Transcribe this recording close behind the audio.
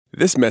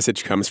This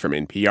message comes from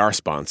NPR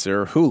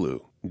sponsor Hulu.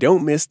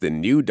 Don't miss the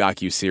new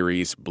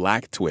docuseries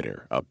Black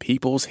Twitter, A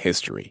People's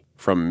History.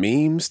 From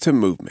memes to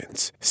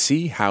movements,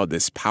 see how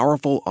this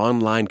powerful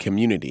online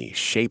community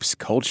shapes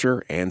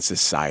culture and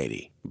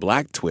society.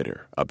 Black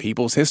Twitter, A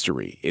People's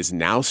History is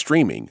now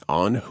streaming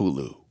on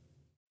Hulu.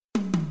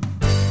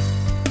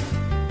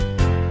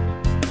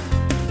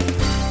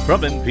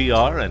 From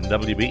NPR and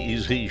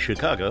WBEZ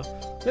Chicago,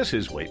 this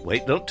is Wait,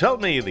 Wait, Don't Tell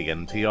Me, the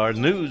NPR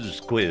News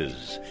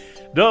Quiz.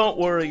 Don't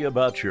worry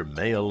about your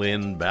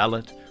mail-in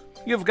ballot.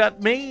 You've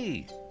got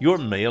me, your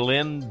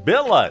mail-in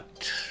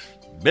billet,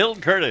 Bill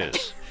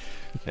Curtis.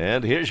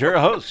 And here's your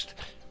host,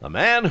 a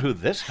man who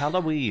this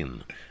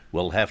Halloween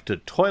will have to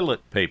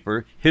toilet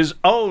paper his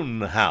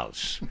own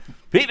house,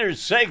 Peter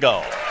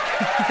Sagal.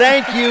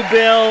 Thank you,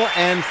 Bill,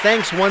 and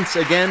thanks once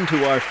again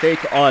to our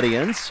fake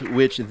audience,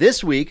 which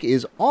this week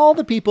is all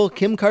the people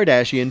Kim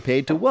Kardashian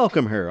paid to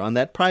welcome her on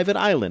that private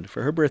island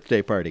for her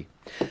birthday party.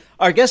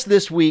 Our guest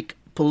this week,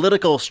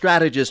 political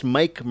strategist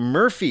Mike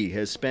Murphy,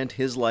 has spent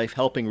his life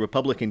helping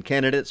Republican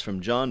candidates from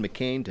John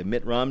McCain to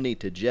Mitt Romney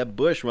to Jeb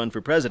Bush run for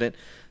president,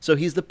 so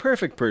he's the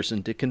perfect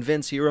person to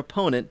convince your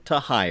opponent to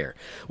hire.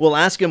 We'll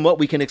ask him what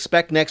we can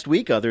expect next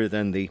week other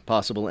than the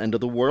possible end of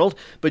the world,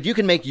 but you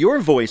can make your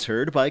voice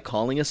heard by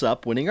calling us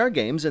up, winning our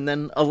games, and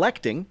then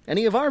electing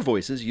any of our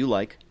voices you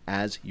like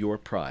as your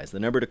prize. The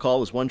number to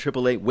call is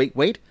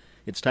 1-888-WAIT-WAIT.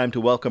 It's time to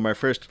welcome our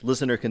first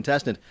listener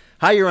contestant.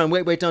 Hi, you're on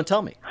Wait, Wait, Don't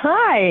Tell Me.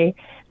 Hi.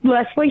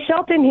 Leslie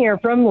Shelton here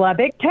from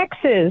Lubbock,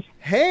 Texas.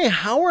 Hey,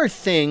 how are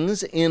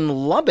things in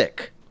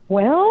Lubbock?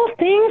 Well,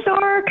 things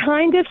are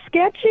kind of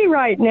sketchy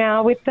right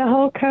now with the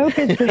whole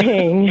COVID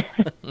thing.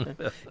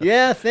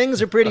 Yeah, things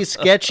are pretty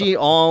sketchy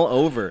all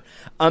over.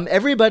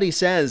 Everybody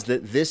says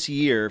that this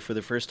year, for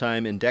the first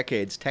time in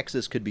decades,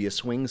 Texas could be a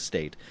swing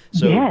state.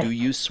 So Yes. Do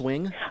you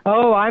swing?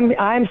 Oh,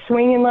 I'm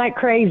swinging like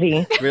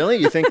crazy. Really?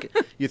 You think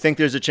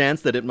there's a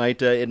chance that it might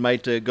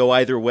go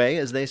either way,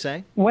 as they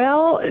say?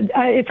 Well,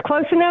 it's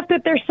close enough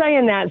that they're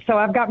saying that, so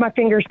I've got my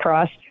fingers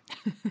crossed.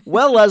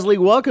 Well, Leslie,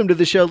 welcome to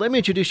the show. Let me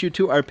introduce you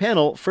to our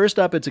panel. First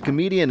up, it's a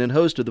comedian and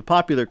host of the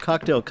popular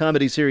cocktail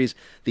comedy series,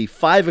 The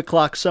 5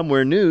 O'Clock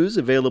Somewhere News,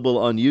 available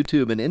on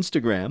YouTube and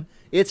Instagram.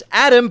 It's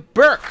Adam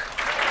Burke.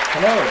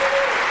 Hello.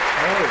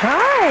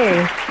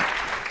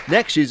 Hi.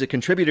 Next, she's a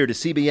contributor to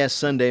CBS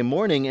Sunday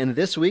Morning, and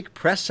this week,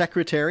 press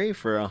secretary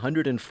for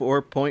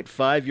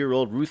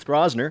 104.5-year-old Ruth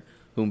Rosner,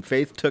 whom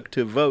Faith took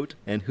to vote,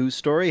 and whose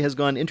story has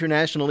gone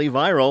internationally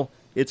viral.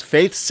 It's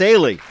Faith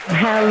Salie.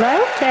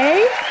 Hello,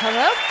 Faith.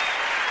 Hello?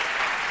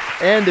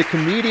 And a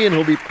comedian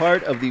who'll be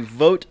part of the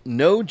Vote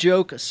No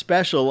Joke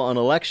special on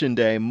Election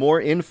Day. More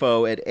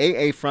info at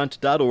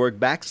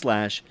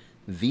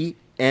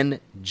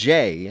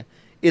aafront.org/VNJ.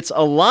 It's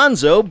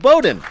Alonzo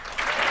Bowden.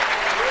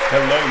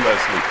 Hello,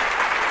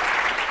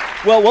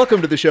 Leslie. Well,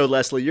 welcome to the show,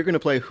 Leslie. You're going to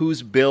play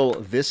Who's Bill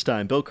this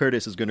time. Bill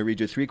Curtis is going to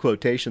read you 3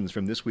 quotations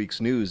from this week's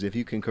news. If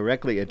you can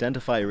correctly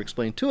identify or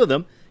explain 2 of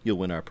them, you'll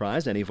win our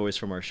prize, any voice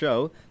from our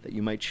show that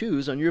you might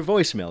choose on your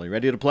voicemail. You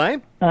ready to play?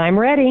 I'm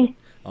ready.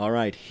 All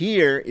right,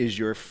 here is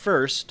your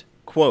first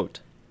quote.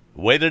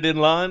 Waited in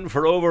line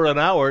for over an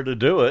hour to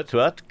do it,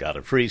 but got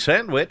a free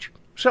sandwich,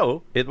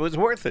 so it was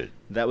worth it.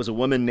 That was a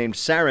woman named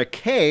Sarah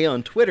Kay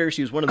on Twitter.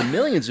 She was one of the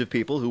millions of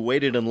people who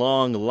waited in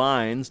long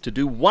lines to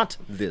do what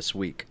this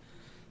week?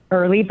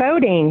 Early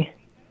voting.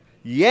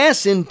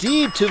 Yes,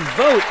 indeed, to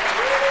vote.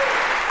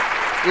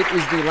 It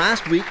was the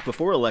last week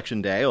before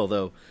Election Day,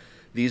 although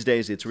these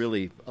days it's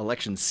really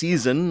election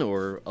season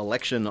or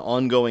election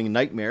ongoing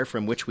nightmare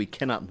from which we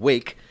cannot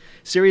wake.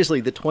 Seriously,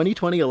 the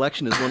 2020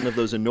 election is one of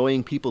those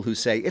annoying people who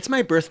say, it's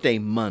my birthday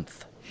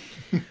month.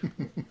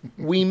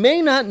 We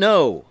may not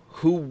know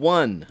who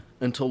won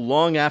until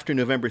long after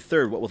November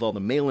 3rd, what with all the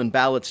mail-in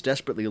ballots,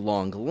 desperately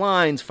long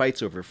lines,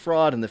 fights over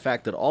fraud, and the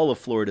fact that all of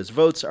Florida's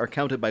votes are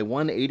counted by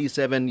one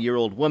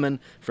 87-year-old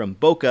woman from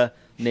Boca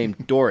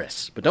named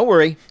Doris. But don't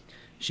worry,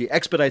 she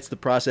expedites the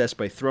process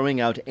by throwing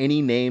out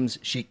any names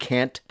she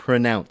can't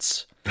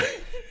pronounce.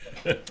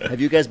 Have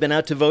you guys been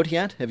out to vote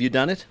yet? Have you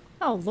done it?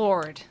 Oh,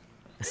 Lord.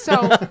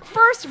 So,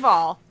 first of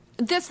all,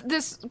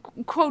 this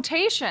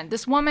quotation,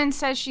 this woman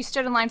says she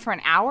stood in line for an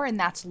hour and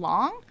that's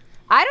long?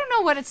 I don't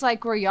know what it's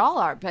like where y'all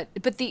are, but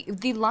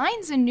the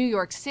lines in New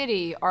York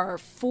City are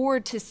 4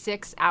 to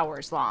 6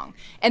 hours long.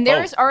 And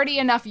there is already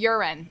enough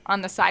urine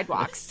on the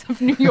sidewalks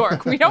of New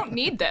York. We don't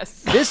need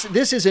this.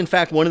 This is, in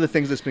fact, one of the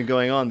things that's been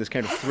going on, this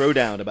kind of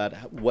throwdown about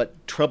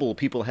what trouble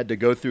people had to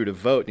go through to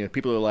vote. You know,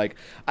 people are like,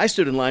 I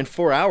stood in line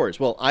 4 hours.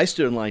 Well, I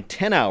stood in line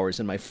 10 hours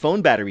and my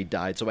phone battery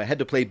died, so I had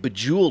to play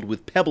Bejeweled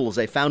with pebbles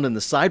I found in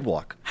the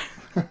sidewalk.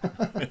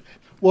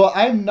 Well,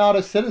 I'm not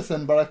a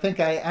citizen, but I think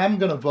I am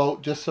going to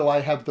vote just so I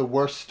have the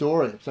worst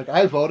story. It's like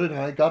I voted and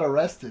I got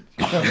arrested.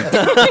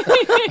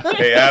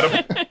 Hey,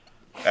 Adam,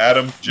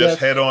 just Yes.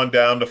 head on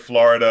down to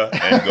Florida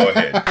and go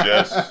ahead.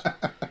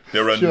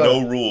 There are Sure.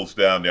 no rules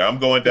down there. I'm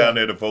going down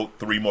there to vote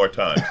 3 more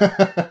times.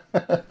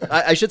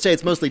 I should say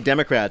it's mostly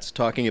Democrats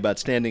talking about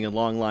standing in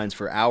long lines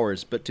for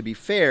hours, but to be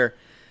fair,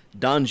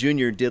 Don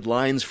Jr. did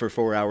lines for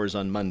 4 hours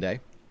on Monday.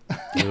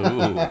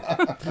 Ooh.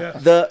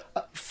 The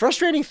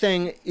frustrating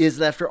thing is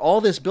that after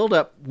all this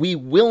buildup, we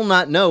will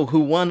not know who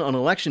won on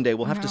Election Day.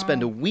 We'll have to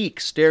spend a week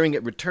staring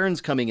at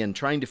returns coming in,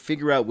 trying to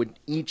figure out what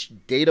each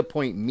data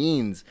point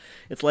means.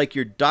 It's like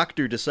your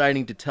doctor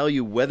deciding to tell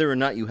you whether or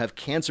not you have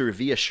cancer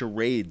via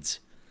charades.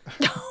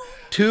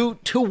 To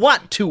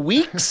what? 2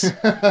 weeks?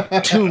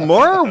 2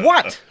 more?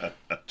 What?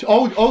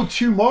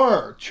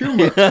 Tumor.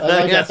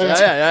 Yes,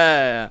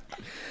 yeah.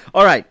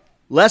 All right.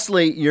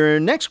 Leslie, your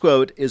next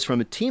quote is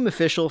from a team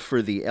official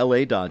for the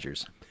LA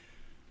Dodgers.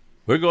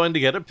 We're going to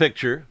get a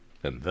picture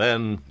and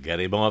then get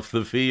him off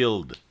the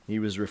field. He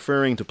was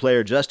referring to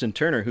player Justin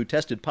Turner, who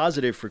tested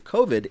positive for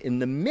COVID in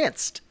the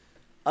midst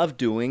of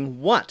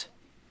doing what?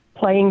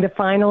 Playing the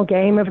final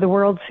game of the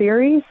World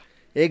Series?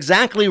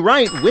 Exactly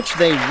right, which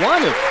they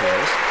won, of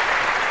course.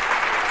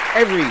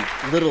 Every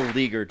little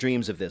leaguer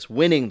dreams of this,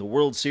 winning the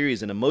World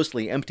Series in a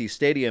mostly empty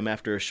stadium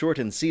after a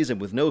shortened season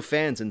with no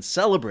fans and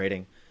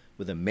celebrating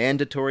with a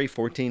mandatory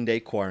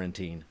 14-day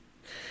quarantine.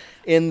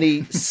 In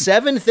the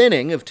 7th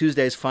inning of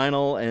Tuesday's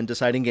final and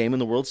deciding game in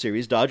the World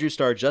Series, Dodgers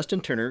star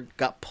Justin Turner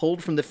got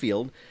pulled from the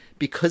field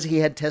because he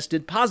had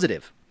tested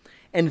positive.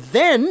 And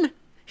then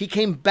he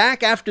came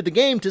back after the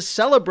game to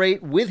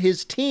celebrate with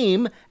his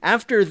team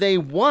after they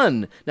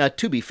won. Now,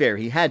 to be fair,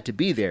 he had to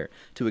be there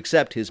to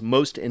accept his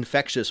Most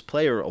Infectious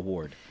Player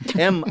Award.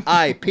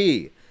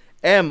 MIP.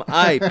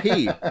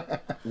 MIP.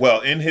 Well,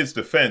 in his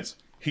defense,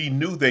 he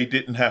knew they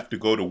didn't have to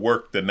go to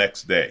work the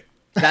next day.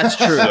 That's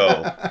true.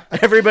 So,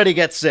 Everybody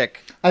gets sick.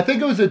 I think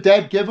it was a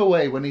dead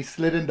giveaway when he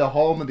slid into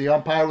home and the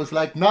umpire was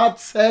like, not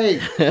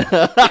safe.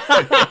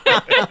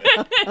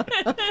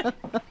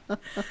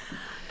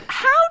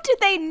 How did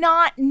they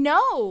not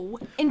know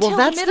until Well,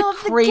 that's the middle the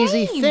of the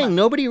crazy game? thing.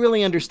 Nobody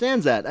really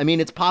understands that. I mean,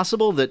 it's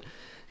possible that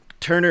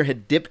Turner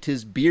had dipped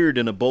his beard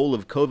in a bowl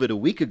of COVID a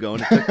week ago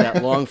and it took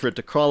that long for it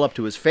to crawl up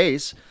to his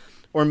face.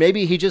 Or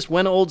maybe he just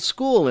went old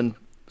school and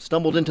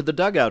stumbled into the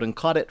dugout and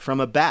caught it from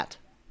a bat.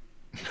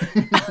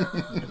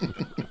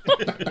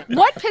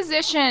 What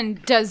position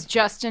does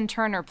Justin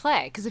Turner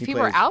play? Because if he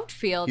were plays-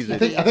 outfield, he's he'd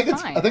a- be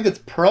fine. I think it's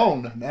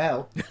prone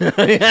now.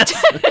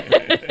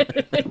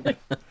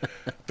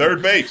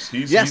 third base.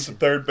 He's a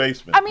third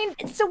baseman. I mean,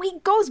 so he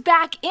goes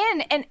back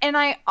in, and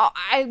I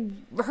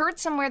heard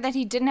somewhere that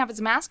he didn't have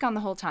his mask on the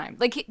whole time.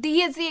 Like,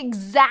 he is the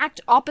exact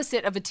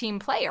opposite of a team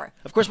player.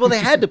 Of course, well, they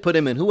had to put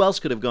him in. Who else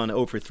could have gone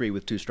 0 for 3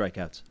 with 2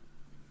 strikeouts?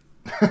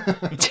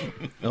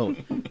 Oh,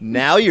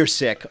 now you're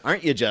sick,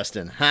 aren't you,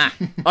 Justin? Ha!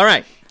 All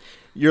right.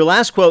 Your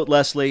last quote,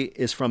 Leslie,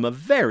 is from a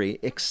very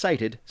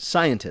excited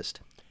scientist.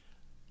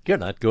 You're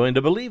not going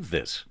to believe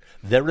this.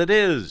 There it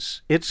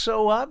is. It's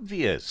so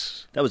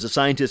obvious. That was a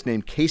scientist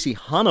named Casey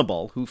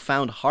Hannibal who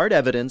found hard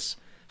evidence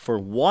for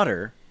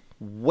water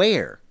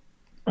where?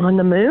 On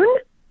the moon?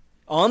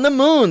 On the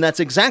moon. That's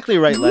exactly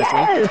right, Leslie.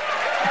 Yes.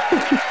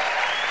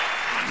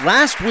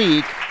 Last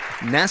week,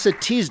 NASA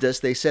teased us.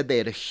 They said they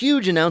had a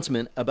huge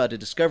announcement about a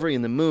discovery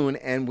in the moon,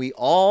 and we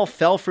all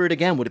fell for it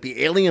again. Would it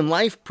be alien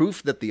life?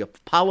 Proof that the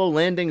Apollo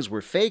landings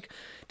were fake?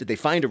 Did they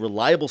find a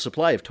reliable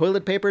supply of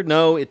toilet paper?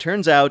 No, it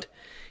turns out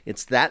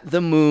it's that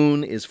the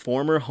moon is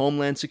former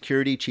Homeland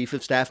Security Chief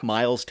of Staff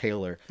Miles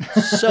Taylor.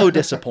 So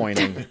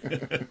disappointing.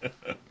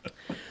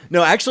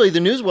 No, actually, the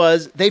news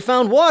was they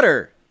found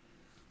water.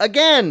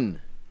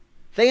 Again.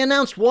 They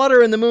announced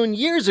water in the moon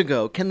years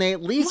ago. Can they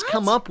at least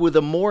come up with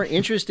a more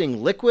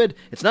interesting liquid?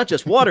 It's not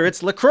just water,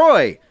 it's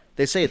LaCroix.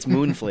 They say it's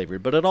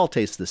moon-flavored, but it all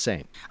tastes the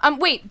same.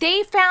 Wait,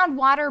 they found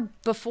water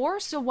before,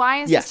 so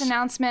why is Yes. this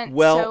announcement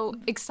Well, so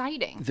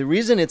exciting? The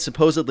reason it's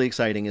supposedly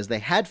exciting is they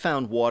had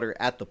found water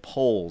at the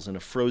poles in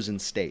a frozen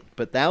state,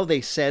 but now they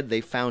said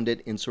they found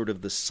it in sort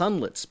of the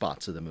sunlit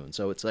spots of the moon.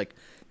 So it's like,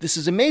 this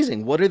is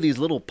amazing. What are these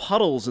little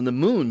puddles in the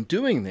moon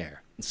doing there?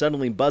 And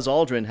suddenly Buzz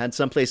Aldrin had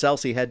someplace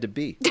else he had to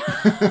be.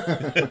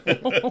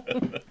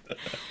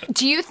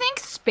 Do you think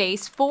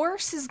Space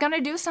Force is going to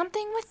do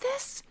something with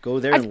this? Go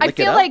there and I lick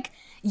it feel up? like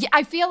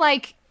I feel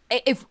like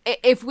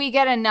if we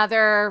get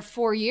another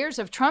 4 years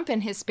of Trump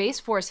and his Space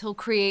Force, he'll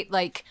create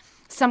like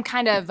some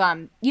kind of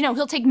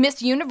he'll take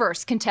Miss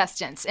Universe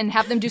contestants and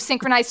have them do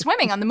synchronized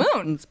swimming on the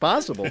moon. It's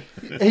possible.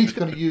 He's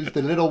going to use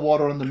the little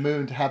water on the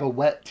moon to have a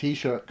wet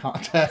T-shirt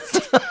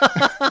contest.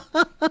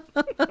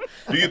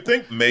 Do you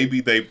think maybe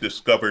they've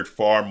discovered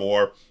far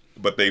more,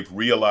 but they've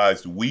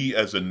realized we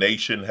as a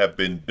nation have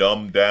been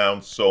dumbed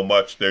down so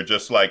much, they're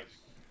just like,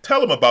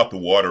 tell them about the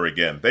water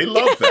again. They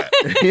love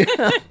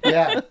that.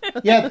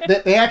 Yeah.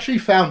 They actually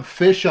found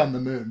fish on the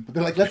moon, but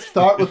they're like, let's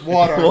start with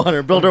water.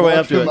 Water, build our way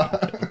up to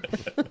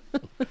it.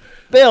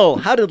 Bill,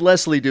 how did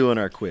Leslie do on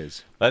our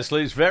quiz?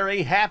 Leslie's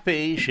very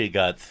happy. She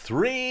got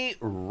 3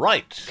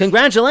 right.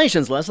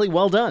 Congratulations, Leslie.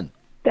 Well done.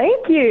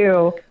 Thank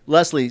you.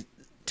 Leslie,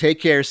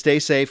 take care, stay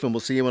safe, and we'll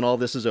see you when all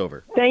this is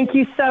over. Thank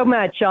you so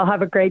much. Y'all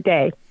have a great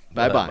day.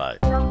 Bye-bye.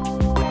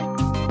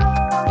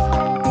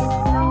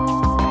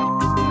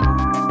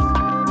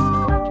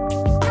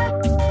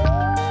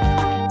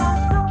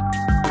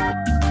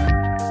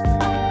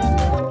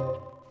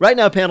 Right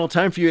now, panel,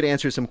 time for you to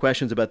answer some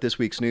questions about this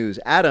week's news.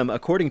 Adam,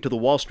 according to the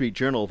Wall Street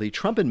Journal, the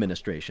Trump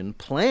administration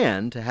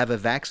planned to have a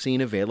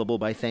vaccine available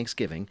by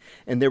Thanksgiving,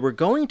 and they were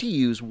going to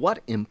use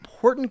what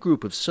important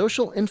group of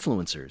social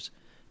influencers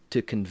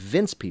to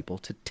convince people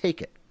to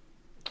take it?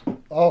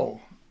 Oh,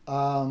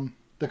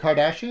 the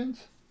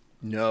Kardashians?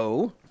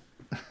 No.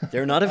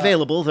 They're not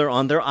available. They're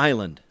on their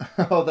island.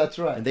 Oh, that's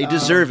right. And they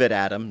deserve it,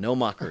 Adam. No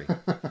mockery.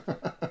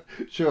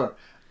 Sure.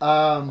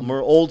 A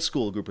more old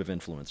school group of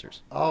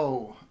influencers.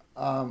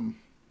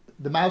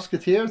 The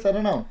Mouseketeers? I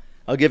don't know.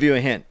 I'll give you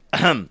a hint.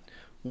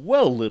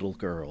 Well, little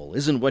girl,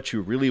 isn't what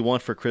you really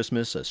want for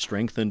Christmas a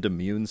strengthened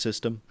immune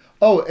system?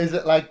 Oh, is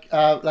it like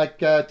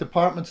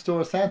department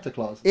store Santa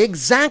Claus?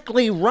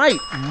 Exactly right.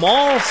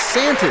 Mall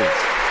Santas.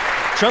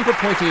 Trump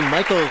appointee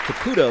Michael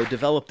Caputo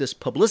developed this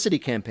publicity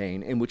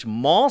campaign in which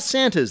mall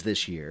Santas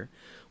this year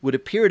would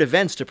appear at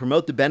events to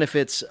promote the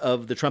benefits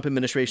of the Trump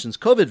administration's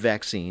COVID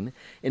vaccine.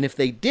 And if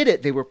they did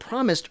it, they were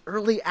promised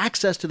early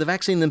access to the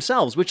vaccine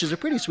themselves, which is a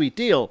pretty sweet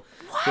deal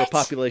for a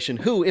population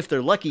who, if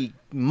they're lucky,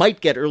 might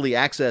get early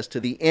access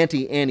to the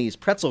Auntie Annie's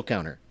pretzel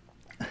counter.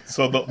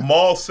 So the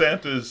mall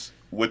Santas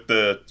with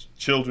the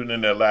children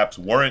in their laps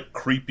weren't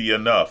creepy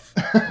enough.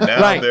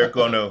 Now Right. they're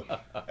going to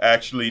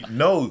actually,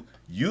 no,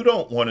 you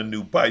don't want a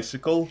new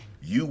bicycle.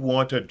 You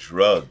want a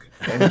drug.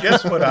 And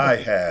guess what I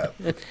have?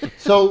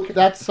 So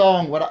that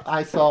song, What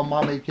I Saw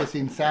Mommy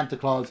Kissing Santa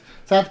Claus,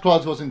 Santa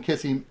Claus wasn't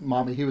kissing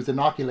Mommy, he was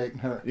inoculating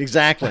her.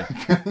 Exactly.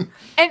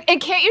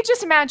 And can't you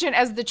just imagine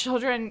as the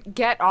children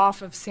get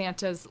off of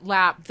Santa's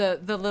lap, the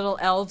little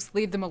elves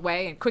lead them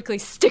away and quickly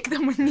stick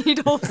them with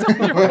needles on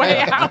their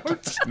way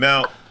out?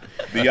 Now,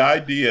 the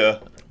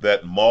idea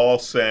that mall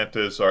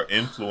Santas are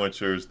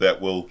influencers that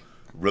will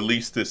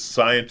release this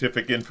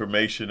scientific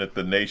information that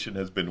the nation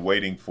has been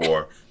waiting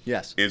for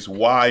Yes. is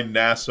why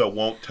NASA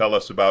won't tell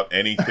us about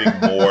anything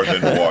more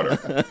than water.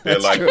 They're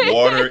like,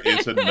 water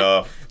is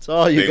enough. It's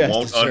all you They guys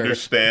won't deserve.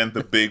 understand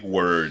the big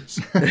words.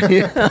 Bring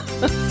it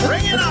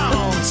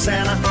on,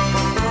 Santa.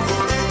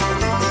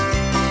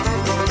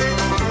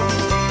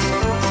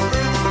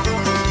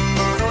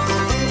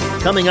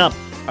 Coming up,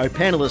 our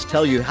panelists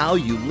tell you how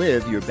you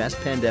live your best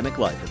pandemic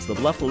life. It's the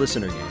Bluff the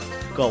Listener game.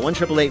 Call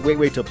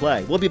 1-888-WAIT-WAIT to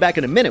play. We'll be back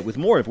in a minute with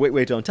more of Wait,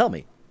 Wait, Don't Tell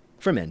Me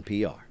from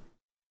NPR.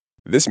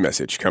 This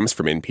message comes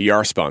from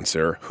NPR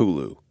sponsor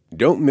Hulu.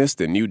 Don't miss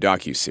the new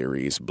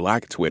docuseries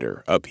Black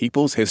Twitter, A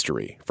People's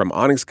History from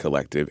Onyx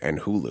Collective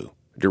and Hulu.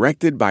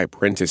 Directed by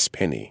Prentice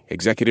Penny,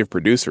 executive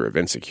producer of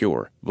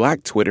Insecure,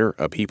 Black Twitter,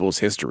 A People's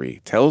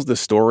History tells the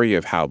story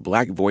of how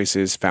Black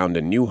voices found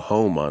a new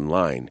home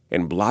online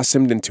and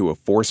blossomed into a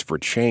force for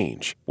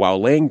change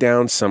while laying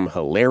down some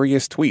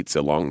hilarious tweets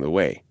along the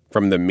way.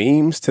 From the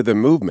memes to the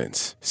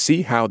movements,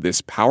 see how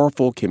this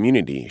powerful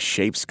community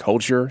shapes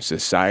culture,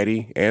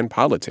 society, and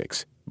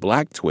politics.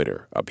 Black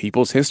Twitter, A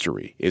People's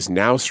History is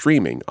now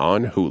streaming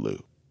on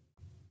Hulu.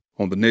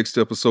 On the next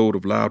episode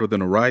of Louder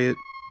Than a Riot,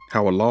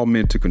 how a law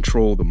meant to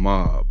control the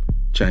mob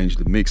changed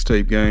the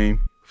mixtape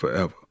game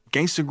forever.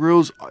 Gangsta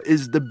Grills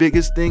is the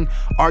biggest thing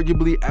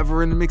arguably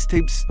ever in the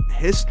mixtape's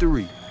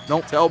history.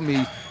 Don't tell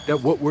me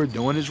that what we're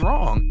doing is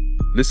wrong.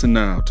 Listen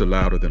now to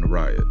Louder Than a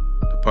Riot,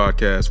 the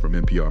podcast from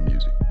NPR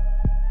Music.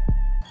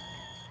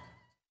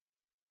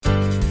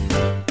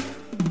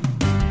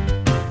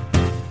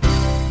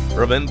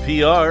 From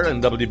NPR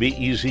and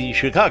WBEZ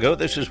Chicago,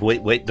 this is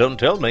Wait, Wait, Don't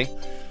Tell Me,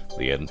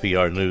 the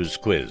NPR News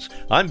Quiz.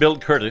 I'm Bill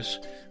Curtis.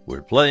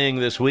 We're playing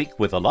this week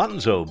with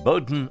Alonzo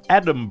Bowden,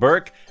 Adam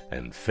Burke,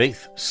 and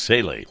Faith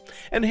Saley.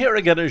 And here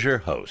again is your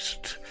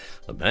host,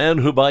 a man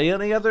who by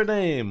any other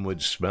name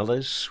would smell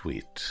as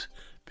sweet,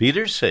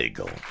 Peter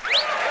Sagal.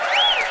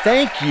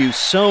 Thank you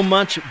so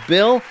much,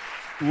 Bill.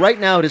 Right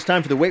now, it is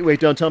time for the Wait, Wait,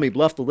 Don't Tell Me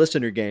Bluff the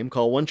Listener game.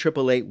 Call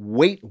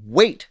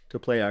 1-888-WAIT-WAIT to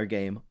play our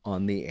game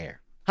on the air.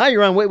 Hi,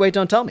 you're on Wait, Wait,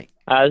 Don't Tell Me.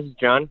 This is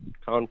John,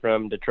 calling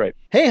from Detroit.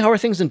 Hey, how are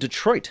things in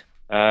Detroit?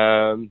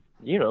 There's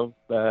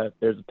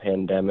a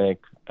pandemic.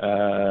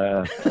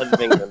 Other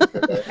things I'm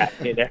sure they're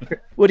happy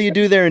there. What do you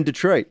do there in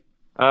Detroit?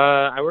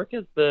 I work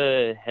as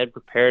the head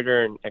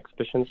preparator and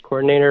exhibitions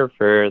coordinator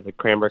for the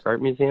Cranbrook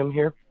Art Museum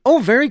here. Oh,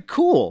 very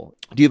cool.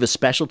 Do you have a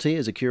specialty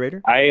as a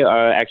curator?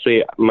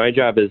 My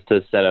job is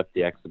to set up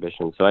the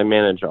exhibition. So I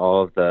manage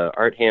all of the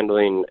art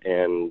handling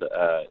and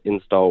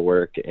install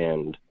work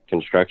and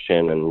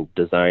construction and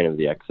design of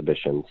the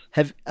exhibitions.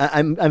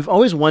 I've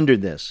always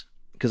wondered this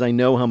because I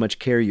know how much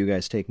care you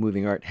guys take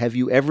moving art. Have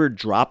you ever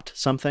dropped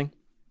something?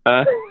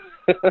 Not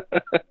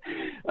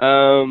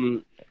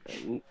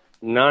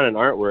an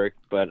artwork,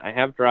 but I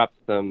have dropped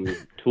some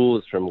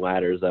tools from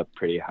ladders up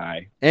pretty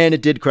high. And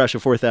it did crush a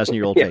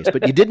 4,000-year-old vase,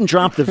 but you didn't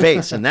drop the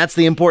vase, and that's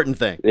the important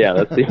thing. Yeah,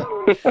 that's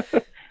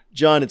the...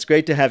 John, it's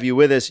great to have you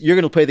with us. You're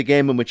going to play the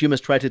game in which you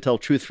must try to tell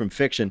truth from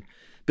fiction.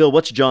 Bill,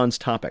 what's John's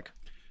topic?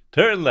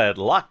 Turn that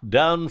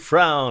lockdown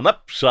frown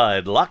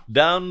upside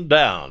lockdown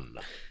down.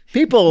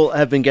 People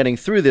have been getting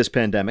through this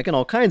pandemic in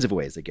all kinds of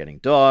ways. They're getting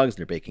dogs,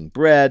 they're baking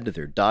bread,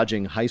 they're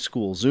dodging high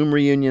school Zoom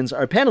reunions.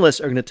 Our panelists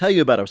are going to tell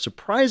you about a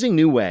surprising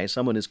new way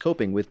someone is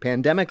coping with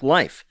pandemic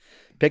life.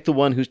 Pick the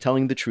one who's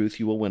telling the truth.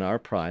 You will win our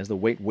prize, the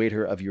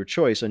waiter of your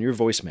choice, on your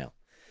voicemail.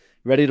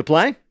 Ready to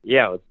play?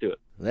 Yeah, let's do it.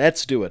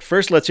 Let's do it.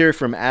 First, let's hear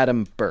from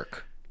Adam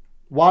Burke.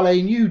 While a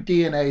new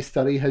DNA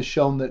study has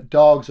shown that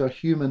dogs are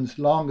humans'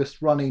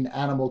 longest-running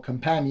animal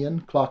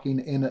companion,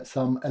 clocking in at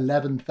some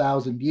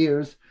 11,000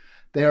 years,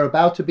 they are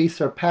about to be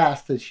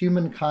surpassed as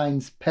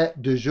humankind's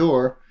pet du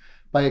jour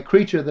by a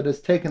creature that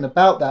has taken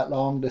about that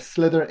long to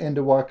slither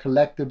into our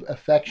collective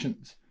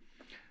affections.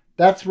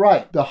 That's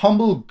right, the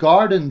humble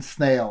garden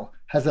snail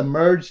has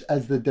emerged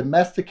as the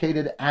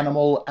domesticated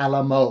animal a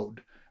la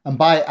mode. And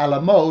by a la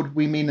mode,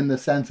 we mean in the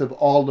sense of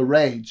all the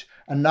rage,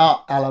 and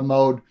not a la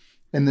mode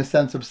in the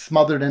sense of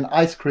smothered in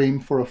ice cream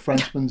for a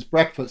Frenchman's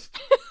breakfast.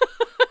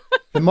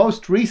 The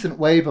most recent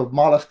wave of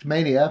mollusk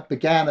mania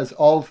began, as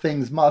all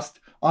things must,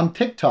 on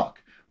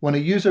TikTok, when a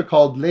user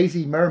called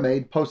Lazy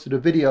Mermaid posted a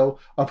video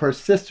of her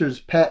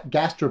sister's pet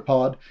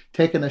gastropod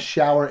taking a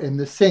shower in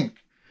the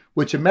sink,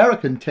 which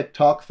American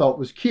TikTok thought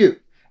was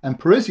cute, and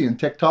Parisian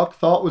TikTok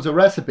thought was a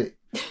recipe.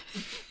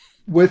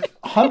 With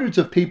hundreds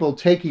of people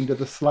taking to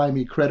the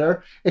slimy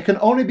critter, it can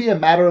only be a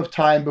matter of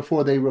time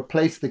before they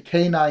replace the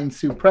canine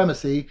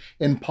supremacy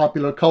in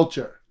popular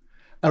culture.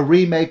 A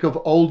remake of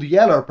Old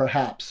Yeller,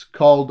 perhaps,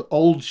 called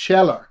Old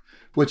Sheller,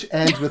 which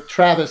ends with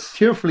Travis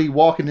tearfully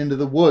walking into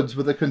the woods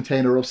with a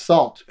container of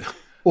salt.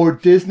 Or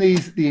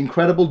Disney's The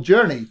Incredible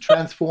Journey,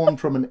 transformed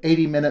from an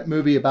 80-minute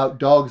movie about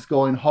dogs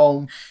going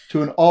home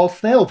to an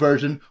all-snail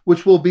version,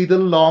 which will be the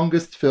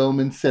longest film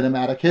in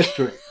cinematic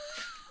history.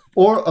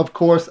 Or, of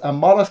course, a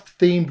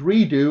mollusk-themed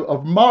redo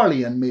of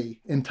Marley and Me,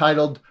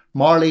 entitled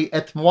Marley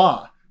et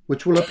Moi,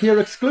 which will appear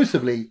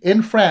exclusively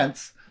in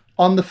France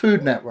on the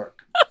Food Network.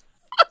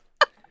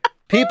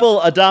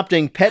 People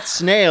adopting pet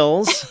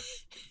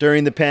snails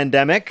during the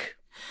pandemic,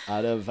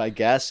 out of, I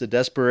guess, a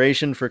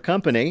desperation for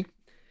company.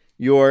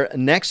 Your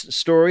next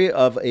story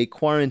of a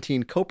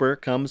quarantine coper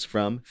comes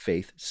from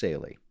Faith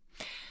Saley.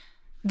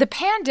 The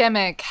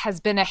pandemic has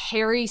been a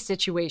hairy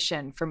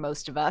situation for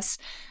most of us,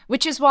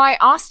 which is why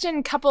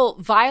Austin couple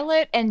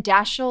Violet and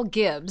Dashiell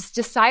Gibbs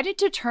decided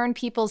to turn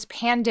people's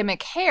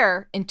pandemic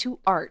hair into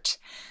art.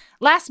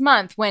 Last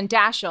month, when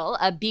Dashiell,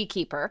 a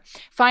beekeeper,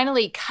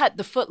 finally cut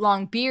the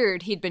foot-long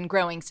beard he'd been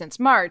growing since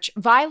March,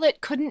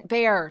 Violet couldn't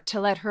bear to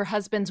let her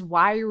husband's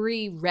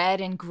wiry red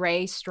and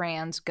gray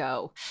strands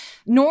go.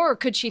 Nor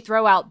could she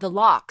throw out the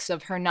locks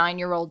of her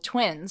 9-year-old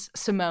twins,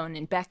 Simone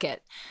and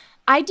Beckett.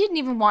 I didn't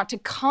even want to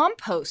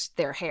compost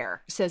their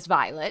hair, says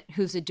Violet,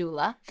 who's a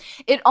doula.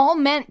 It all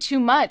meant too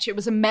much. It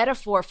was a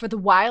metaphor for the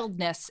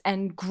wildness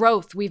and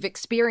growth we've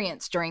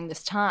experienced during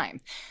this time.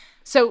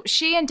 So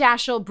she and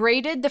Dashiell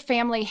braided the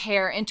family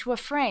hair into a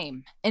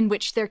frame in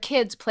which their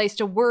kids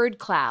placed a word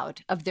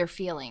cloud of their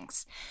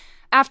feelings.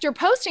 After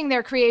posting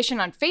their creation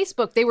on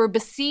Facebook, they were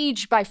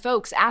besieged by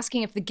folks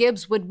asking if the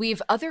Gibbs would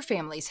weave other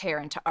families' hair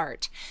into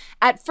art.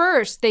 At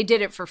first, they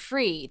did it for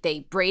free.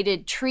 They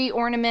braided tree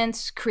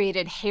ornaments,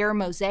 created hair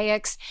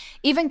mosaics,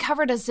 even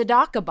covered a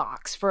tzedakah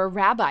box for a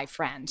rabbi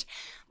friend.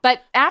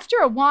 But after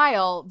a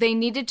while, they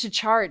needed to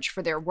charge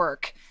for their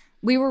work.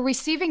 We were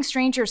receiving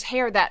strangers'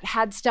 hair that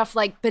had stuff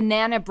like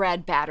banana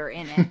bread batter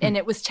in it, and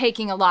it was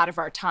taking a lot of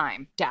our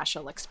time,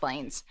 Dashiell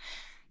explains.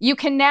 You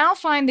can now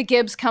find the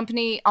Gibbs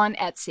Company on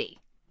Etsy.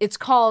 It's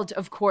called,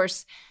 of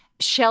course,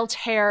 Shelt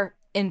Hair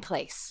in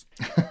Place.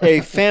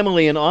 A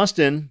family in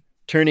Austin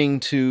turning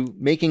to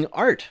making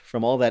art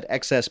from all that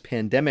excess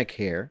pandemic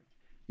hair.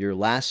 Your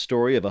last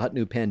story of a hot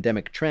new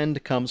pandemic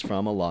trend comes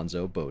from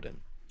Alonzo Bowden.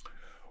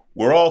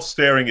 We're all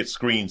staring at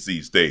screens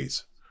these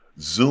days,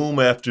 Zoom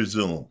after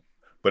Zoom.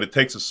 But it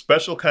takes a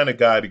special kind of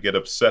guy to get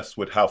obsessed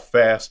with how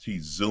fast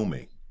he's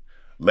zooming.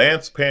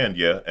 Lance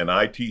Pandya, an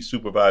IT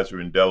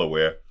supervisor in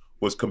Delaware,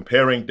 was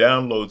comparing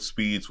download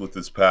speeds with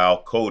his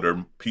pal,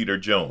 coder Peter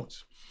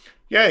Jones.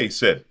 Yeah, he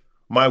said,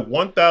 my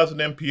 1,000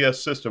 MPS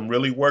system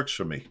really works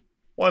for me.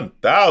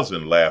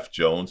 1,000, laughed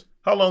Jones.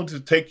 How long does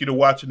it take you to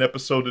watch an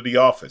episode of The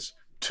Office?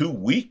 2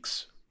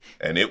 weeks?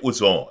 And it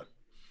was on.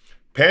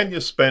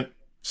 Pandya spent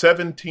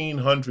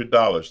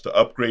 $1,700 to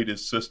upgrade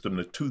his system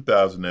to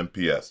 2,000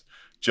 MPS.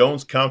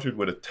 Jones countered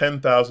with a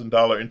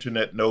 $10,000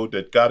 internet node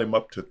that got him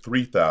up to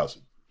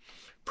 3,000.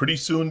 Pretty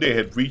soon they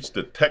had reached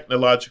the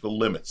technological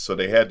limits, so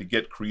they had to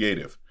get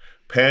creative.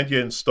 Pandya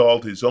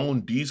installed his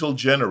own diesel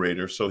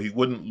generator so he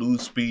wouldn't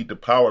lose speed to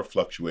power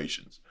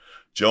fluctuations.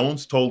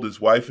 Jones told his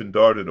wife and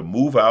daughter to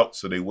move out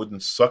so they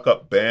wouldn't suck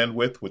up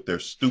bandwidth with their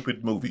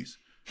stupid movies.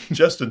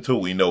 Just until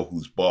we know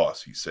who's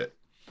boss, he said.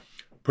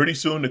 Pretty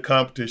soon the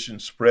competition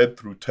spread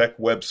through tech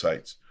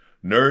websites.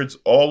 Nerds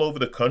all over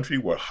the country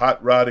were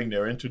hot-rodding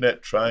their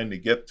internet trying to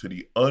get to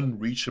the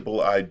unreachable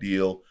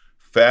ideal,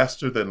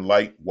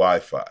 faster-than-light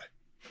Wi-Fi.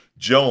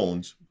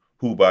 Jones,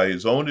 who by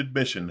his own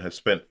admission has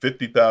spent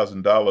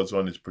 $50,000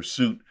 on his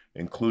pursuit,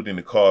 including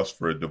the cost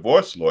for a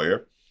divorce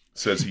lawyer,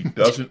 says he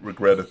doesn't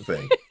regret a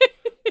thing.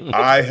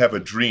 I have a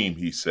dream,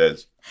 he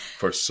says,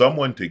 for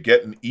someone to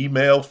get an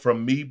email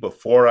from me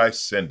before I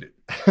send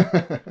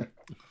it.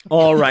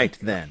 All right,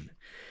 then.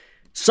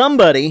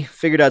 Somebody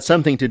figured out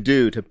something to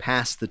do to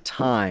pass the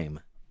time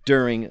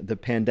during the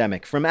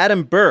pandemic. From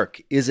Adam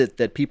Burke, is it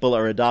that people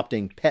are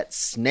adopting pet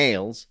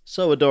snails?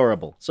 So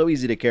adorable, so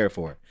easy to care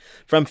for.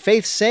 From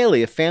Faith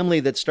Saley, a family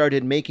that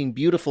started making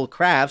beautiful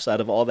crafts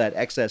out of all that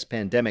excess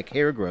pandemic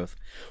hair growth.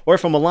 Or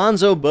from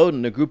Alonzo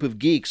Bowden, a group of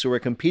geeks who are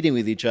competing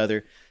with each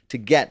other to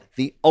get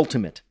the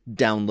ultimate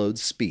download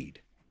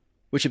speed.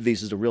 Which of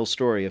these is a real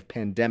story of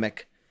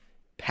pandemic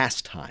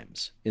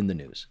pastimes in the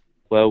news?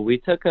 Well, we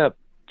took up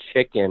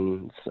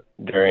chickens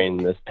during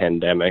this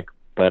pandemic,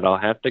 but I'll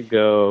have to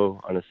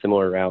go on a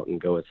similar route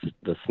and go with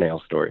the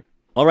snail story.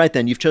 All right,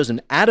 then. You've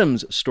chosen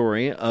Adam's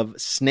story of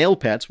snail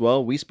pets.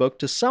 Well, we spoke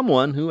to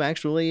someone who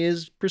actually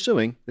is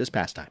pursuing this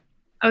pastime.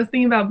 I was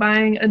thinking about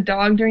buying a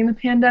dog during the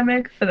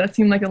pandemic, but that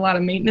seemed like a lot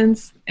of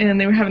maintenance, and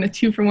they were having a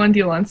 2-for-1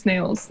 deal on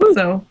snails.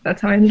 So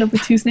that's how I ended up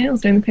with 2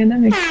 snails during the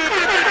pandemic.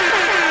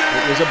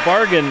 It was a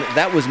bargain.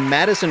 That was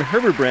Madison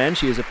Herberbrand.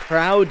 She is a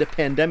proud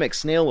pandemic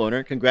snail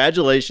owner.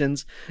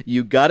 Congratulations.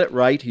 You got it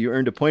right. You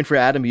earned a point for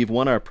Adam. You've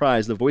won our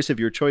prize, the voice of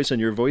your choice on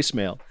your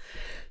voicemail.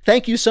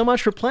 Thank you so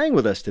much for playing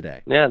with us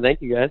today. Yeah,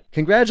 thank you, guys.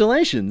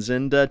 Congratulations,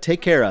 and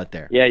take care out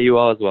there. Yeah, you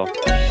all as well.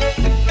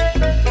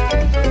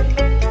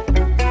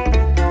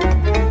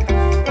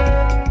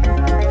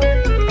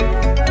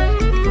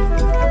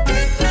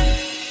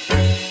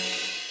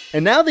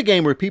 And now the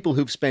game where people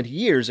who've spent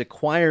years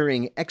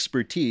acquiring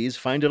expertise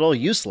find it all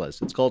useless.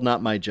 It's called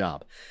Not My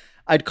Job.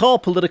 I'd call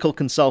political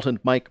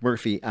consultant Mike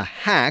Murphy a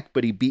hack,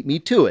 but he beat me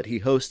to it. He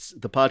hosts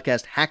the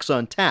podcast Hacks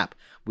on Tap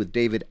with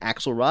David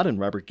Axelrod and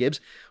Robert Gibbs,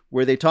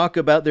 where they talk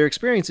about their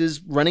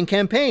experiences running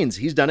campaigns.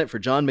 He's done it for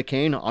John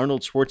McCain,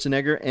 Arnold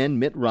Schwarzenegger, and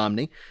Mitt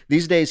Romney.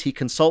 These days, he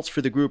consults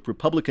for the group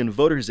Republican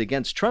Voters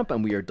Against Trump,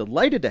 and we are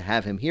delighted to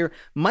have him here.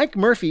 Mike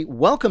Murphy,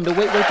 welcome to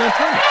Wait, Don't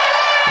Tell Me.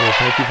 Well,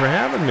 thank you for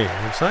having me.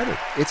 I'm excited.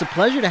 It's a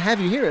pleasure to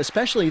have you here,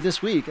 especially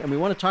this week. And we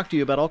want to talk to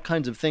you about all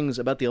kinds of things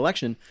about the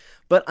election.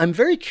 But I'm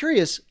very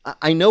curious.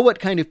 I know what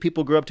kind of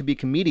people grow up to be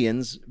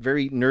comedians,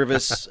 very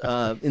nervous,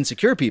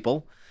 insecure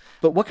people.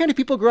 But what kind of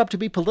people grow up to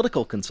be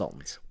political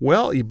consultants?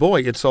 Well,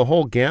 boy, it's a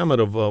whole gamut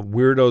of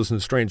weirdos and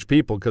strange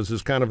people because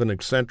it's kind of an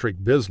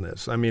eccentric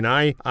business. I mean,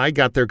 I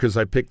got there because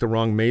I picked the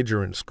wrong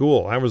major in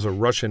school. I was a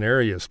Russian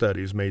area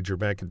studies major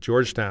back at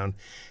Georgetown.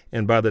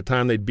 And by the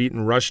time they'd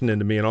beaten Russian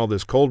into me and all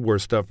this Cold War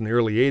stuff in the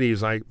early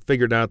 80s, I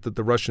figured out that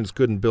the Russians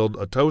couldn't build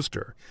a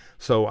toaster.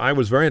 So I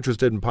was very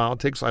interested in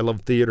politics. I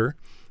love theater.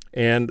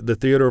 And the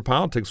theater of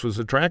politics was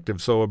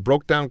attractive. So a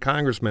broke-down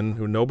congressman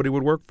who nobody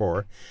would work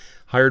for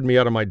hired me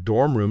out of my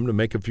dorm room to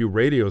make a few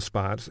radio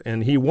spots,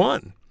 and he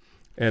won.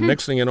 And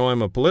next thing you know,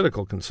 I'm a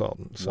political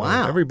consultant. So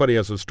wow. Everybody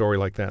has a story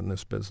like that in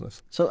this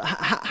business. So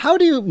how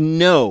do you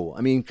know?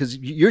 I mean, because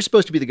you're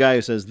supposed to be the guy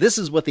who says, this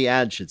is what the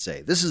ad should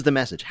say. This is the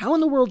message. How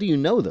in the world do you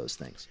know those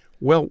things?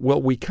 Well,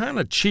 we kind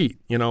of cheat.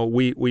 You know,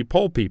 we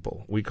poll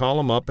people. We call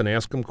them up and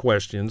ask them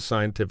questions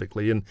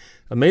scientifically, and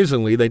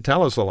amazingly, they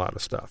tell us a lot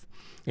of stuff.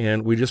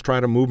 And we just try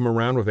to move them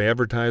around with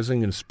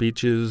advertising and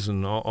speeches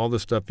and all the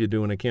stuff you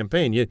do in a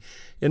campaign.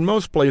 In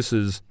most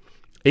places,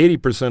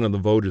 80% of the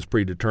vote is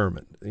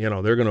predetermined. You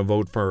know, they're going to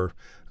vote for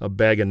a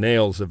bag of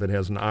nails if it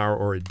has an R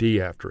or a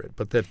D after it.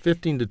 But that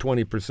 15 to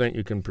 20%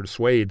 you can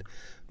persuade,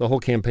 the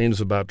whole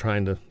campaign's about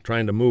trying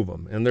to move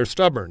them. And they're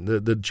stubborn.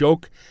 The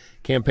joke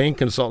campaign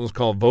consultants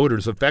call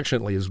voters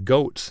affectionately is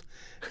goats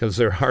because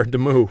they're hard to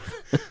move.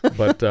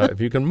 But if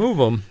you can move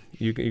them,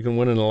 you can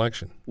win an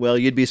election. Well,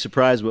 you'd be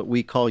surprised what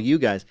we call you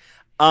guys.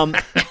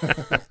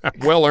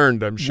 Well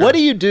earned, I'm sure. What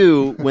do you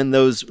do when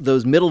those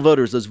middle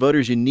voters, those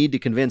voters you need to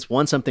convince,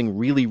 want something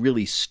really,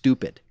 really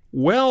stupid?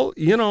 Well,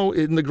 you know,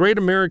 in the great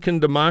American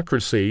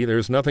democracy,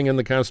 there's nothing in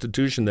the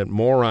Constitution that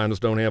morons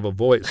don't have a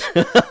voice.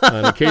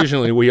 And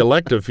occasionally we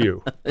elect a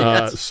few.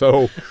 Yes.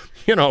 So,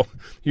 you know,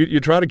 you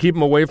try to keep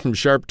them away from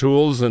sharp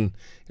tools and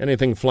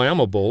anything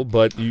flammable,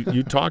 but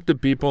you talk to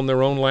people in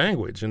their own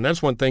language. And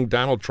that's one thing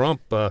Donald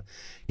Trump,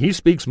 he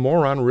speaks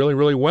moron really,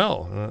 really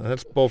well.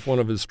 That's both one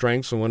of his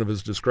strengths and one of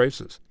his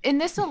disgraces. In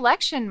this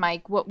election,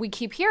 Mike, what we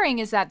keep hearing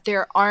is that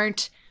there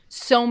aren't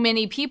so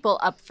many people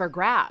up for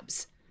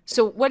grabs.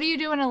 So what do you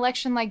do in an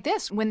election like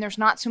this when there's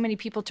not so many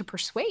people to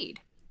persuade?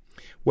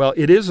 Well,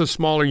 it is a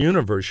smaller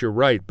universe, you're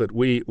right, but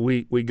we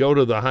go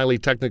to the highly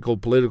technical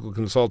political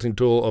consulting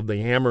tool of the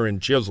hammer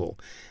and chisel,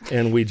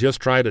 and we just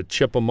try to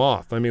chip them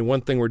off. I mean,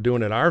 one thing we're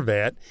doing at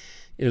RVAT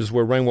is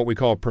we're running what we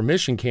call a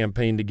permission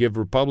campaign to give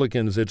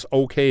Republicans it's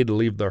okay to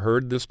leave the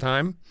herd this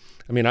time.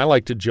 I mean, I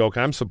like to joke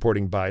I'm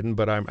supporting Biden,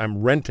 but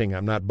I'm renting,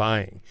 I'm not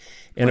buying.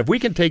 And if we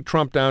can take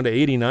Trump down to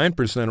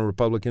 89% of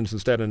Republicans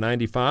instead of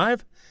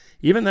 95%,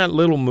 even that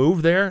little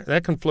move there,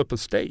 that can flip a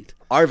state.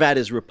 RVAT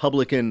is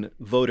Republican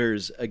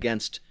Voters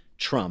Against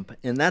Trump,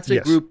 and that's a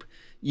Yes. group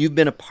you've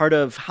been a part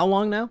of how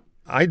long now?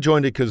 I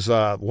joined it because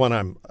when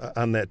I'm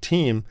on that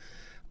team,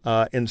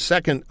 And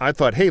second, I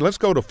thought, hey, let's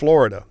go to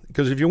Florida.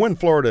 Because if you win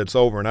Florida, it's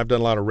over. And I've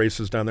done a lot of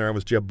races down there. I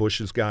was Jeb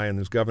Bush's guy in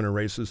his governor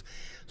races.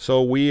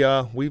 So we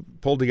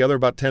pulled together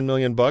about $10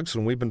 million,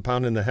 and we've been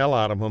pounding the hell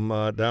out of them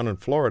down in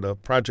Florida.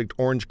 Project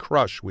Orange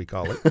Crush, we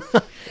call it.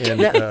 And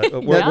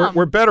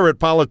we're better at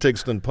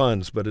politics than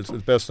puns, but it's the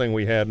best thing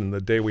we had in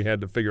the day we had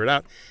to figure it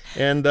out.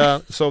 And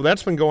so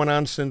that's been going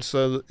on since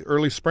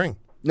early spring.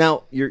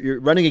 Now, you're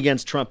running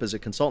against Trump as a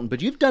consultant,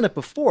 but you've done it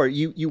before.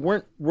 You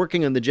weren't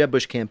working on the Jeb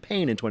Bush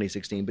campaign in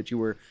 2016, but you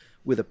were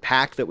with a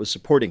PAC that was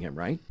supporting him,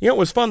 right? Yeah, it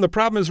was fun. The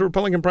problem is the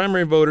Republican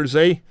primary voters,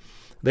 they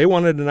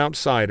wanted an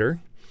outsider,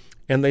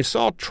 and they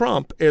saw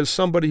Trump as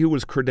somebody who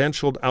was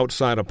credentialed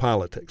outside of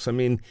politics. I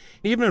mean,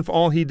 even if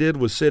all he did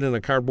was sit in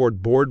a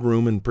cardboard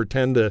boardroom and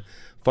pretend to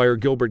fire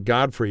Gilbert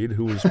Gottfried,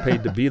 who was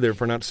paid to be there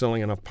for not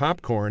selling enough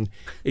popcorn,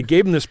 it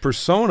gave him this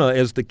persona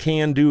as the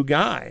can-do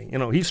guy. You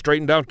know, he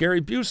straightened out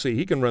Gary Busey.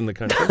 He can run the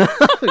country.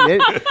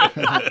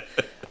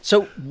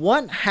 So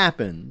what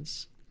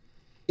happens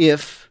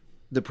if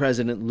the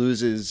president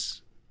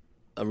loses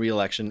a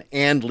re-election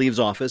and leaves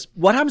office?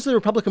 What happens to the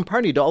Republican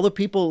Party? Do all the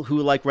people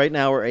who, like right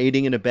now, are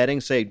aiding and abetting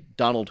say,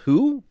 Donald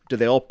who? Do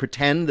they all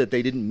pretend that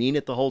they didn't mean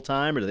it the whole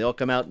time? Or do they all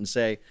come out and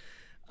say,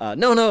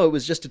 no, it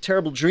was just a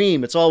terrible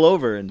dream, it's all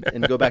over,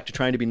 and go back to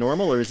trying to be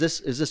normal? Or is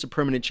this a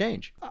permanent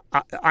change?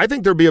 I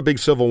think there'll be a big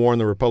civil war in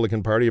the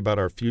Republican Party about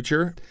our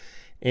future.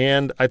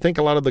 And I think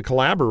a lot of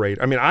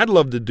the I'd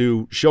love to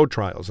do show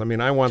trials. I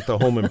mean, I want the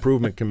Home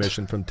Improvement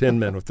Commission from Tin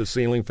Men with the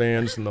ceiling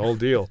fans and the whole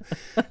deal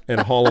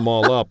and haul them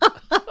all up.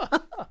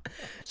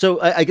 So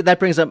that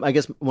brings up, I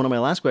guess, one of my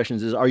last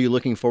questions is, are you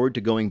looking forward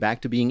to going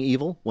back to being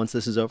evil once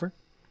this is over?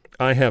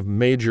 I have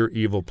major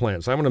evil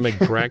plans. I want to make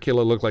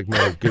Dracula look like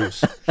Mother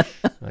Goose.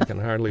 I can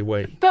hardly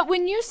wait. But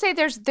when you say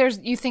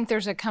you think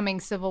there's a coming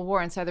civil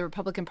war inside the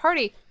Republican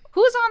Party,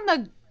 who's on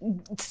the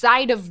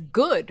side of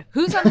good?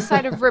 Who's on the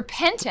side of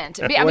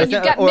repentant? I mean,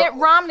 you've got Mitt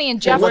Romney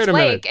and Jeff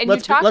Flake, and you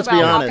talk about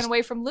walking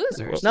away from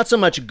losers. Not so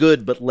much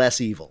good, but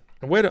less evil.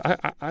 Wait,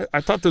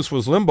 I thought this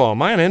was Limbaugh.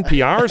 Am I on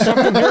NPR or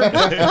something here?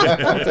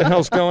 What the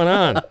hell's going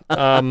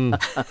on?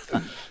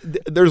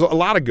 There's a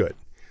lot of good.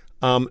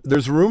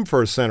 There's room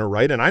for a center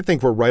right, and I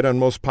think we're right on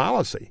most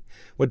policy.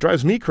 What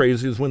drives me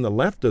crazy is when the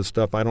left does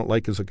stuff I don't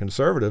like as a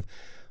conservative.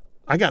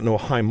 I got no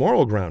high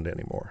moral ground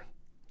anymore.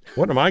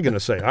 What am I going to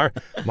say?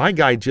 My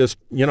guy just,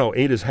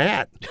 ate his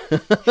hat.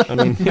 I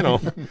mean,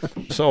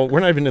 so we're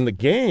not even in the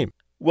game.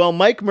 Well,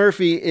 Mike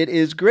Murphy, it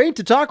is great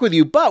to talk with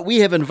you, but we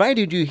have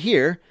invited you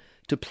here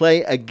to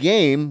play a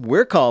game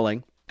we're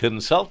calling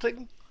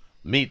Consulting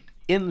Meet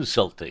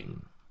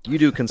Insulting. You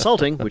do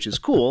consulting, which is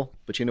cool,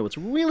 but you know what's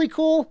really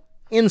cool?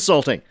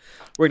 Insulting.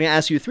 We're going to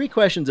ask you 3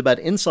 questions about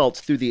insults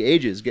through the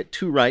ages. Get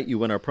 2 right, you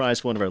win our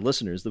prize for one of our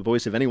listeners, the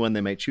voice of anyone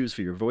they might choose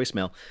for your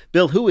voicemail.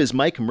 Bill, who is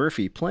Mike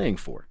Murphy playing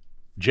for?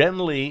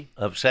 Jen Lee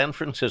of San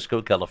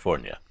Francisco,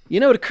 California.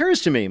 It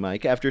occurs to me,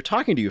 Mike, after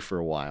talking to you for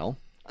a while,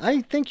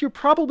 I think you're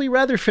probably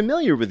rather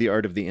familiar with the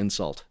art of the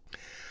insult.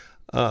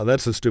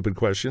 That's a stupid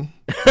question.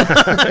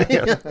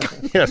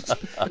 Yes.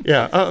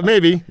 Yeah,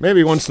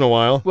 maybe once in a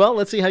while. Well,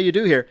 let's see how you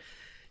do here.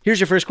 Here's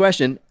your first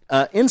question.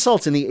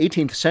 Insults in the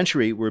 18th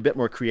century were a bit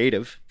more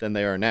creative than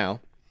they are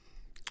now.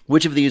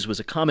 Which of these was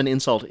a common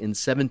insult in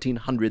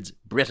 1700s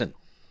Britain?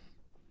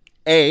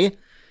 A,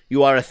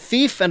 you are a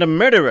thief and a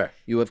murderer.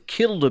 You have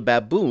killed a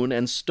baboon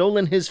and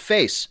stolen his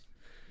face.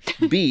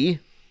 B,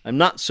 I'm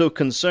not so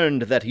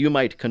concerned that you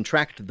might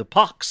contract the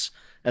pox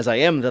as I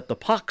am that the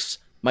pox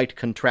might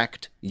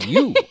contract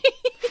you.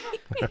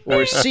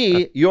 Or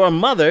C, your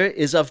mother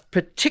is of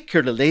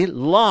particularly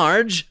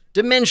large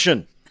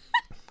dimension.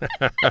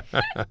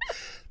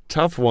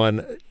 Tough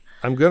one.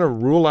 I'm going to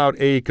rule out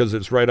A because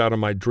it's right out of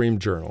my dream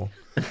journal.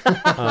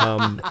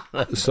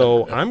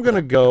 So I'm going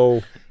to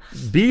go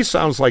B.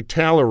 Sounds like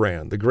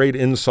Talleyrand, the great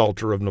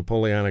insulter of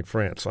Napoleonic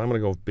France. So I'm going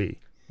to go with B.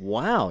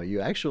 Wow,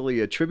 you actually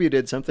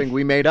attributed something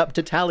we made up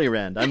to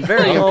Talleyrand. I'm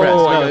very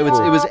impressed. No, it was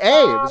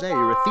A. It was A.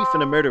 You're a thief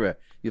and a murderer.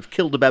 You've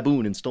killed a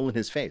baboon and stolen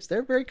his face.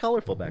 They're very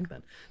colorful back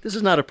then. This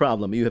is not a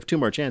problem. You have 2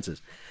 more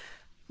chances.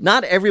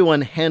 Not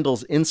everyone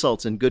handles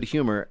insults in good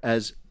humor,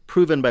 as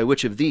proven by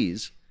which of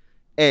these?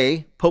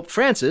 A, Pope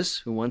Francis,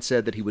 who once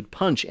said that he would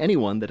punch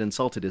anyone that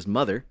insulted his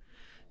mother.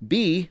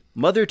 B,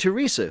 Mother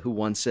Teresa, who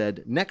once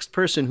said, next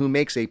person who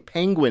makes a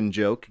penguin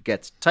joke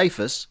gets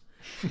typhus.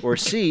 Or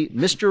C,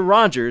 Mr.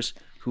 Rogers,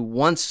 who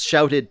once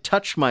shouted,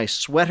 touch my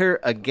sweater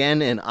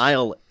again and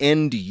I'll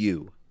end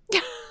you.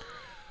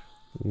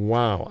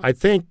 Wow. I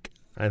think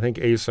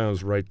A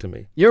sounds right to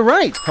me. You're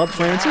right. Pope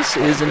Francis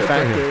is, in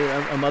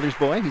fact, a mother's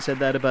boy. He said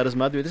that about his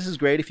mother. This is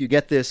great. If you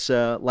get this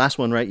last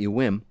one right, you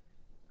win.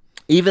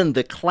 Even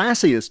the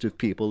classiest of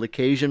people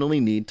occasionally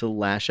need to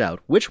lash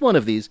out. Which one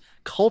of these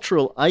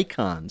cultural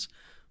icons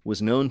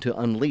was known to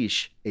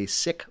unleash a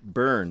sick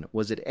burn?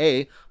 Was it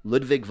A,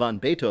 Ludwig van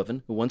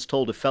Beethoven, who once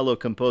told a fellow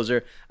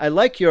composer, I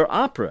like your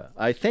opera.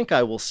 I think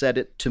I will set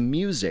it to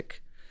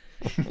music.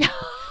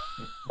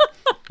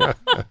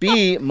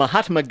 B,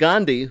 Mahatma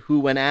Gandhi, who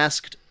when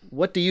asked,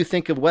 what do you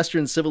think of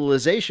Western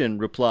civilization,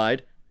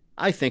 replied,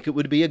 I think it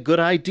would be a good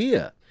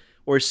idea.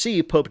 Or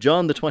C, Pope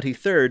John the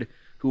 23rd,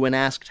 who when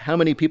asked how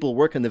many people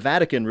work in the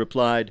Vatican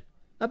replied,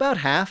 about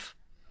half.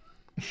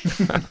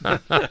 I'm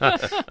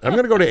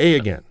going to go to A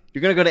again.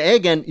 You're going to go to A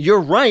again.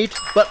 You're right,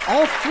 but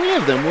all three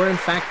of them were in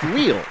fact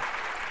real.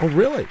 Oh,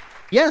 really?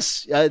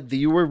 Yes,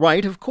 you were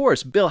right, of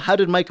course. Bill, how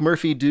did Mike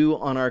Murphy do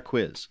on our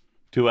quiz?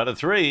 2 out of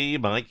 3.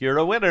 Mike, you're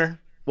a winner.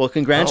 Well,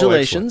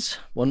 congratulations.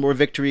 One more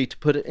victory to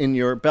put in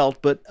your belt.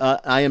 But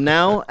I am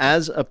now,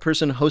 as a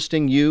person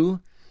hosting you,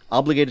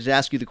 obligated to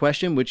ask you the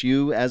question, which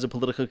you, as a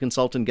political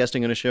consultant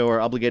guesting on a show, are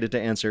obligated to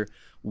answer.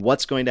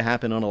 What's going to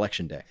happen on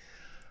Election Day?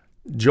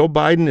 Joe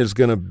Biden is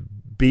going to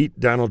beat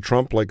Donald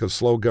Trump like a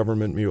slow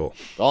government mule.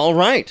 All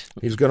right.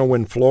 He's going to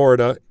win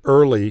Florida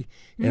early,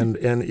 and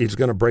he's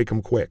going to break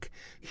him quick.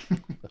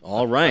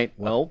 All right.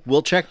 Well,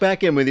 we'll check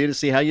back in with you to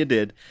see how you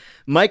did.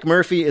 Mike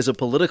Murphy is a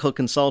political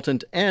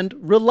consultant and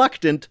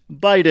reluctant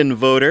Biden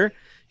voter.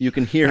 You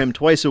can hear him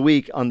twice a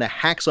week on the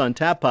Hacks on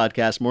Tap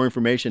podcast. More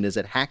information is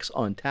at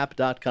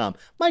hacksontap.com.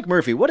 Mike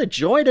Murphy, what a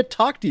joy to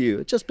talk to you.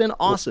 It's just been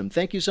awesome.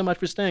 Thank you so much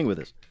for staying with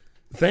us.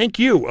 Thank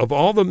you. Of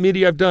all the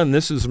media I've done,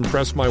 this has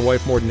impressed my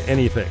wife more than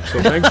anything.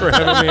 So thanks for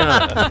having me on.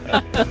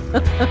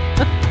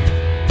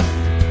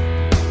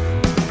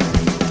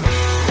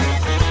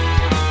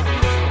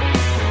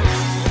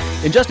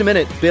 In just a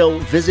minute, Bill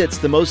visits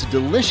the most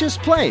delicious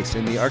place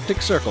in the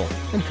Arctic Circle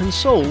and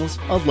consoles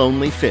a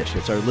lonely fish.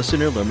 It's our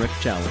Listener Limerick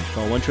Challenge.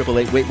 Call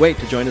 1-888-WAIT-WAIT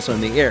to join us on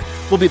the air.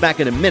 We'll be back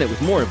in a minute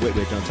with more of Wait,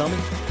 Wait, Don't Tell Me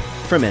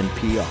from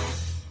NPR.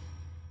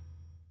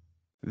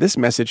 This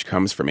message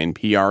comes from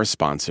NPR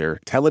sponsor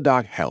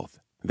Teladoc Health.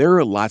 There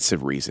are lots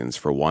of reasons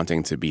for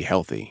wanting to be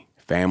healthy.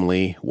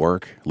 Family,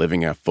 work,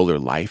 living a fuller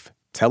life.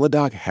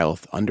 Teladoc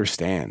Health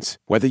understands.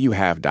 Whether you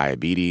have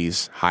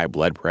diabetes, high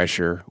blood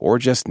pressure, or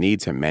just need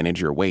to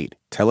manage your weight,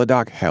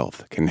 Teladoc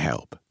Health can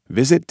help.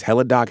 Visit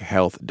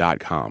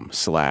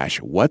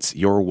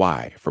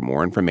teladochealth.com/whatsyourwhy for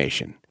more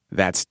information.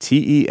 That's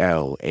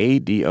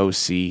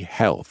TELADOC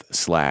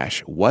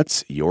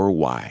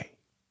health/whatsyourwhy.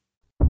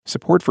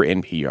 Support for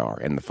NPR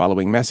and the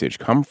following message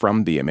come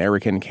from the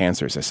American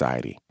Cancer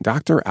Society.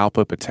 Dr.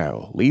 Alpa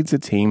Patel leads a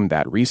team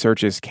that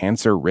researches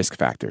cancer risk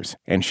factors,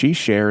 and she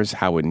shares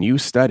how a new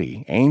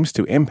study aims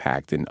to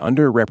impact an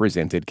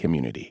underrepresented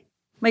community.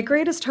 My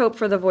greatest hope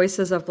for the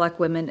Voices of Black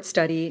Women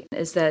study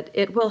is that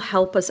it will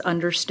help us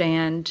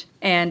understand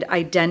and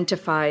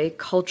identify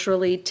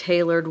culturally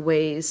tailored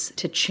ways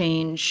to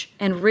change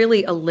and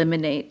really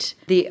eliminate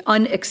the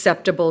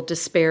unacceptable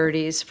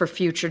disparities for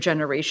future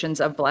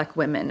generations of Black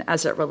women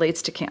as it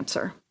relates to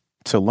cancer.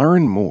 To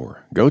learn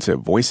more, go to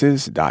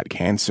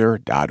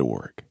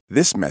voices.cancer.org.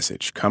 This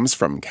message comes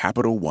from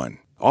Capital One,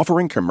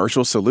 offering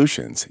commercial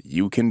solutions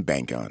you can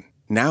bank on.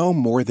 Now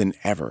more than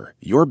ever,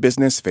 your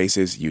business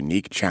faces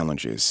unique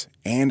challenges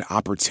and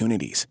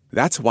opportunities.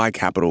 That's why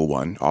Capital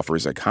One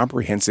offers a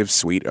comprehensive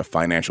suite of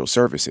financial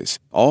services,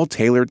 all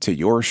tailored to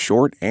your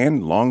short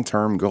and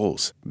long-term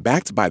goals.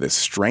 Backed by the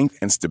strength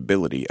and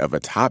stability of a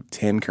top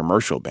 10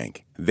 commercial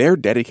bank, their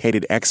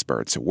dedicated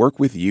experts work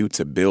with you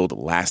to build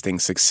lasting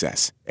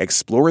success.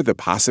 Explore the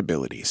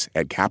possibilities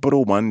at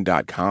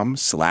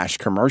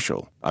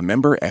CapitalOne.com/commercial, a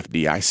member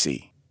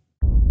FDIC.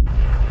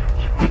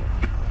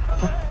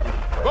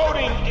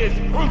 Voting is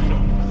crucial,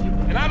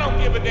 and I don't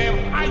give a damn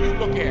how you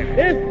look at it.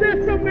 Is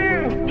this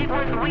America? It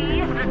was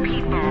we, the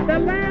people. The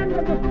land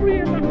of the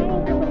free and the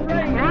home of the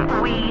brave.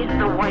 Not we,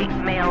 the white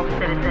male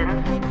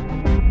citizens.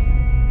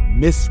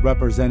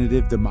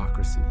 Misrepresentative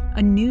Democracy.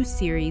 A new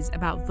series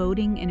about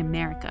voting in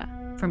America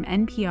from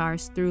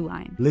NPR's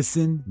Throughline.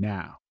 Listen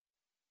now.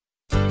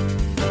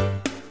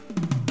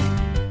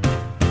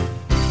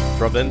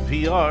 From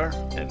NPR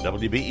and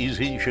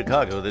WBEZ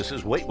Chicago, this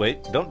is Wait,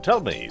 Wait, Don't Tell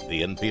Me,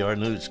 the NPR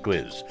News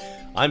Quiz.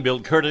 I'm Bill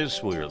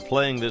Curtis. We're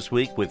playing this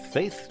week with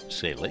Faith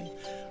Saley,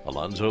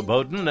 Alonzo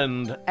Bowden,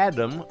 and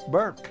Adam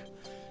Burke.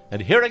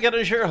 And here again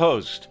is your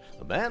host,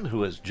 a man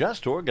who has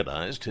just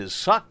organized his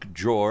sock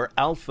drawer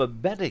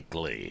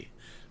alphabetically,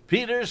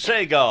 Peter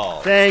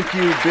Sagal. Thank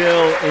you,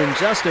 Bill. In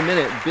just a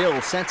minute,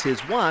 Bill sets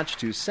his watch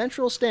to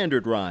Central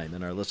Standard Rhyme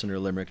in our Listener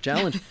Limerick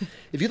Challenge.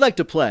 If you'd like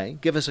to play,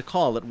 give us a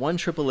call at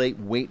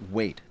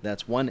 1-888-WAIT-WAIT.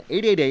 That's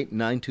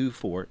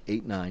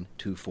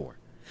 1-888-924-8924.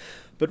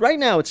 But right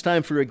now, it's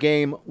time for a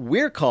game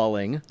we're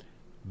calling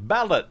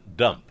Ballot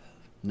Dump.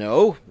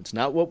 No, it's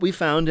not what we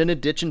found in a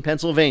ditch in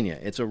Pennsylvania.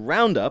 It's a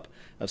roundup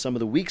of some of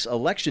the week's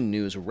election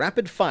news,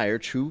 rapid-fire,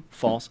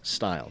 true-false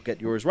style.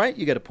 Get yours right,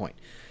 you get a point.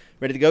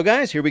 Ready to go,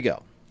 guys? Here we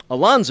go.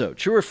 Alonzo,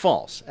 true or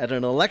false? At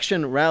an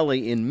election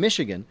rally in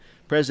Michigan,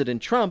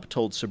 President Trump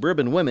told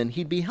suburban women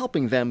he'd be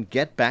helping them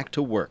get back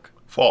to work.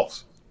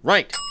 False.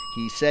 Right.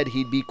 He said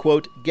he'd be,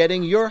 quote,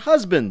 getting your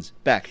husbands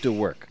back to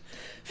work.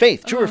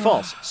 Faith, true or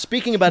false?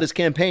 Speaking about his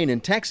campaign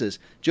in Texas,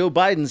 Joe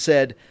Biden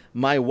said,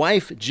 my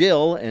wife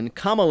Jill and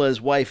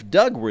Kamala's wife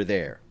Doug were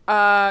there.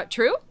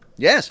 True?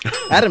 Yes.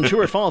 Adam,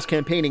 true or false?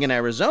 Campaigning in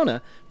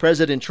Arizona,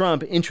 President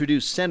Trump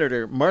introduced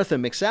Senator Martha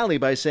McSally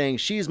by saying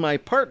she's my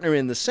partner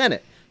in the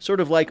Senate, sort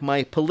of like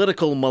my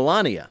political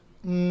Melania.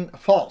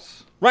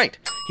 False. Right.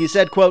 He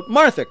said, quote,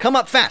 Martha, come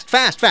up fast,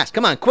 fast, fast.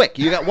 Come on, quick.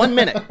 You got 1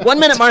 minute. 1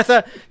 minute,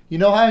 Martha. You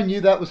know how I knew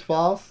that was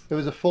false? It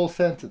was a full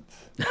sentence.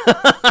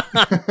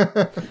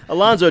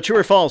 Alonzo, true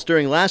or false,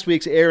 during last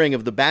week's airing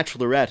of The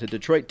Bachelorette, a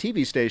Detroit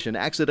TV station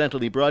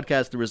accidentally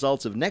broadcast the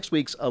results of next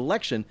week's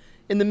election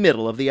in the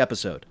middle of the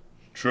episode?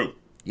 True.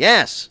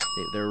 Yes.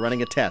 They were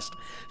running a test.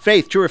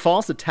 Faith, true or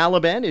false, the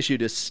Taliban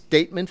issued a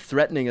statement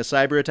threatening a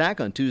cyber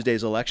attack on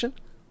Tuesday's election?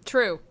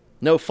 True.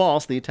 No,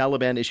 false. The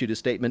Taliban issued a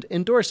statement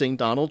endorsing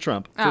Donald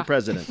Trump for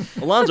president.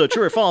 Alonzo,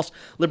 true or false,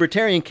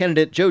 Libertarian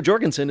candidate Jo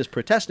Jorgensen is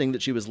protesting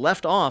that she was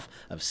left off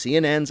of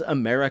CNN's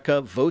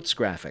America Votes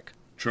graphic.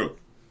 True.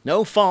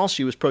 No, false.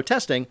 She was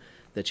protesting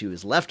that she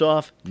was left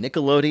off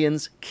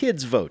Nickelodeon's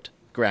Kids Vote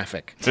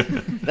graphic.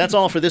 That's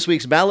all for this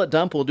week's Ballot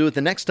Dump. We'll do it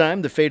the next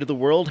time. The fate of the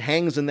world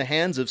hangs in the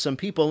hands of some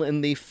people in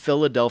the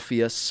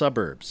Philadelphia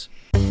suburbs.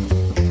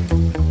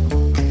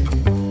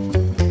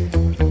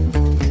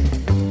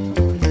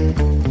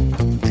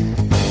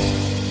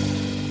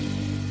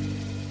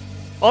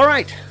 All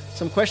right,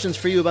 some questions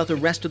for you about the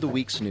rest of the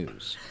week's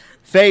news.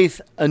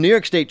 Faith, a New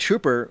York State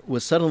trooper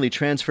was suddenly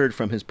transferred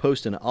from his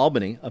post in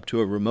Albany up to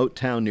a remote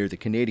town near the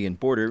Canadian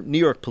border. New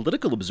York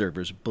political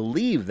observers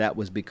believe that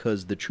was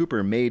because the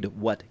trooper made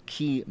what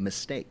key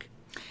mistake?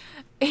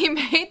 He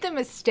made the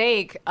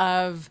mistake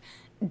of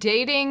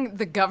dating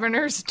the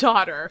governor's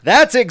daughter.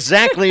 That's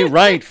exactly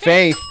right,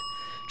 Faith.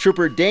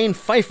 Trooper Dane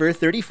Pfeiffer,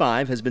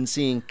 35, has been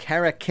seeing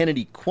Kara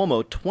Kennedy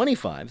Cuomo,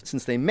 25,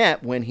 since they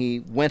met. When he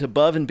went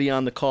above and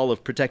beyond the call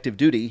of protective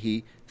duty,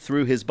 he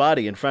threw his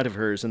body in front of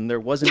hers, and there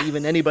wasn't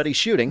even anybody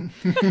shooting.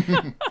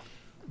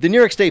 The New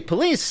York State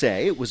Police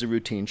say it was a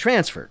routine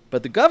transfer,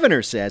 but the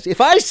governor says,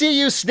 if I see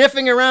you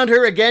sniffing around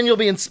her again, you'll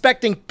be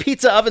inspecting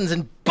pizza ovens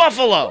in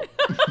Buffalo.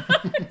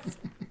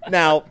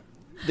 Now,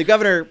 the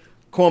governor,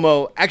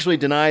 Cuomo, actually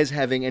denies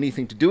having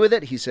anything to do with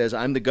it. He says,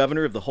 I'm the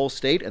governor of the whole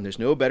state, and there's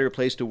no better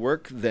place to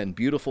work than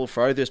beautiful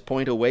farthest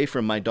point away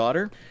from my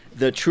daughter.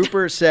 The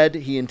trooper said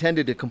he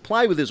intended to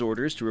comply with his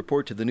orders to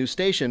report to the new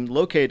station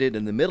located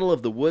in the middle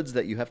of the woods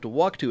that you have to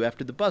walk to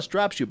after the bus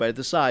drops you by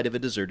the side of a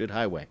deserted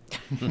highway.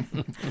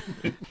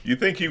 You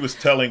think he was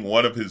telling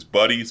one of his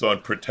buddies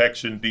on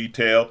protection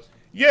detail,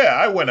 yeah,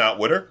 I went out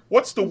with her.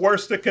 What's the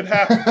worst that could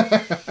happen?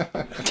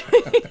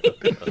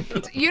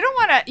 You don't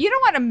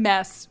want to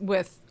mess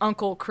with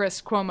Uncle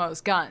Chris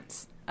Cuomo's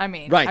guns. I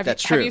mean, right,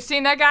 that's true. Have you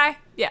seen that guy?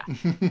 Yeah,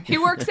 he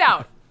works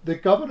out. The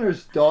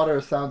governor's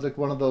daughter sounds like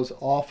one of those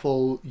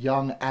awful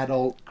young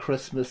adult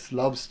Christmas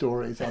love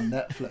stories on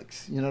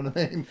Netflix. You know what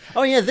I mean?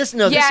 Oh yeah, this is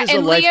a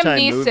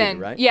Lifetime movie,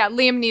 right? Yeah,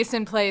 Liam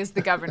Neeson plays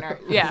the governor.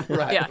 Yeah,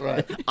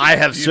 right. I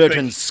have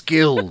certain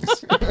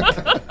skills.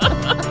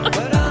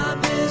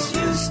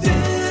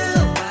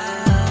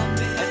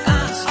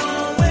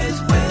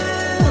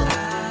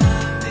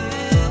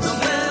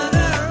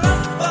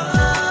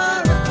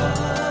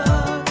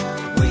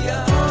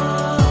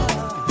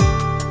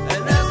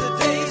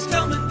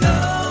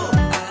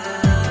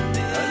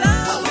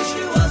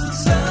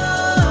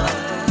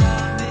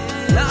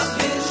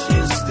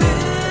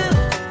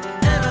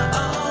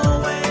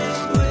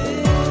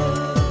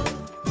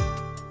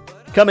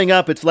 Coming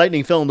up, it's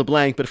Lightning Fill in the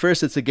Blank, but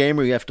first it's a game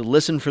where you have to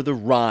listen for the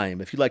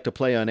rhyme. If you'd like to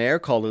play on air,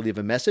 call or leave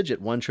a message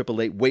at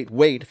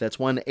 1-888-WAIT-WAIT. That's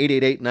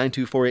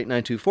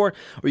 1-888-924-8924. Or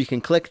you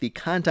can click the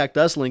Contact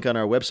Us link on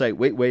our website,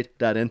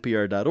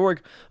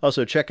 waitwait.npr.org.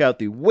 Also, check out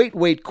the Wait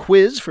Wait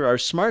quiz for our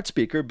smart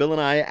speaker. Bill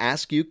and I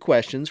ask you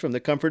questions from the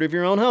comfort of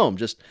your own home.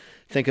 Just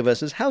think of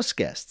us as house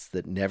guests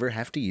that never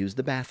have to use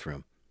the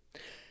bathroom.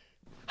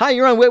 Hi,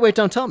 you're on Wait Wait,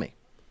 Don't Tell Me.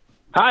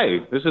 Hi,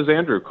 this is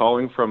Andrew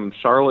calling from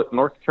Charlotte,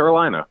 North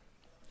Carolina.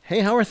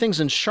 Hey, how are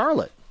things in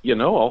Charlotte? You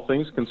know, all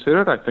things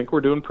considered, I think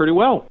we're doing pretty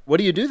well. What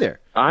do you do there?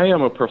 I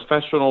am a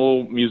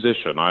professional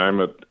musician.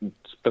 I'm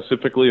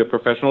specifically a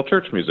professional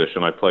church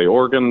musician. I play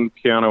organ,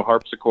 piano,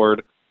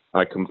 harpsichord.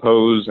 I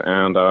compose,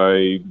 and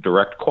I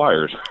direct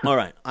choirs. All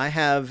right. I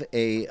have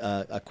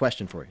a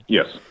question for you.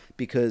 Yes.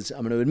 Because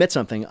I'm going to admit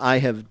something. I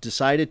have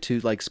decided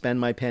to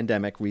spend my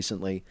pandemic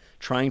recently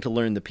trying to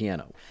learn the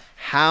piano.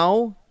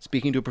 How,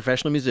 speaking to a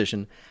professional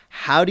musician,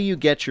 how do you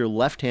get your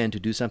left hand to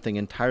do something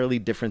entirely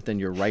different than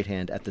your right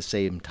hand at the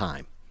same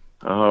time?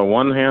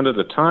 One hand at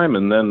a time,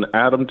 and then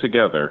add them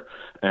together.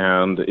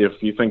 And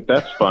if you think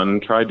that's fun,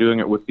 try doing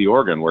it with the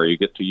organ, where you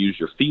get to use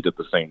your feet at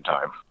the same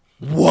time.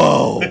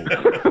 Whoa!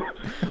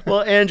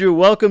 Well, Andrew,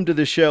 welcome to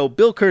the show.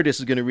 Bill Curtis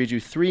is going to read you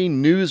 3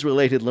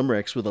 news-related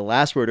limericks with a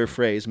last word or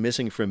phrase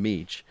missing from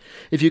each.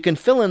 If you can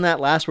fill in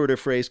that last word or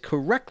phrase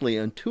correctly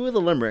on 2 of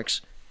the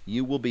limericks,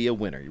 you will be a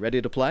winner. You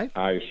ready to play?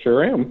 I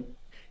sure am.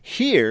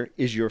 Here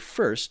is your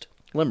first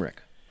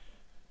limerick.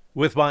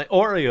 With my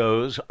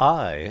Oreos,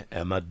 I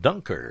am a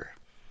dunker.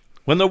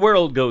 When the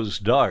world goes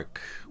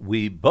dark,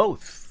 we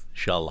both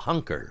shall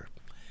hunker.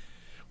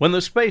 When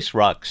the space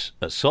rocks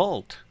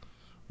assault,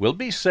 we'll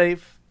be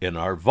safe in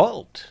our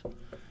vault,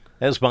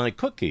 as my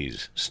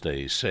cookies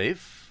stay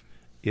safe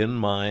in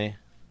my...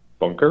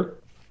 bunker?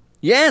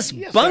 Yes,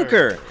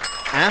 bunker! Sir.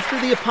 After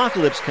the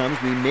apocalypse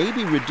comes, we may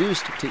be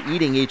reduced to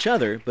eating each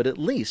other, but at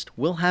least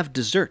we'll have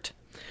dessert.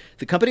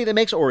 The company that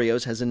makes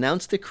Oreos has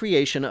announced the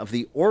creation of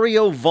the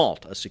Oreo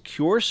Vault, a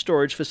secure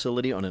storage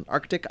facility on an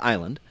Arctic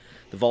island.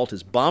 The vault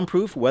is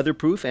bomb-proof,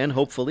 weatherproof, and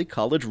hopefully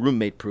college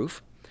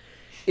roommate-proof.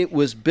 It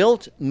was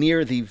built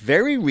near the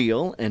very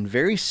real and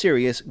very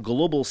serious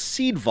Global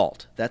Seed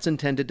Vault. That's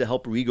intended to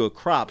help regrow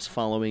crops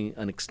following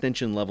an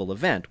extension-level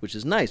event, which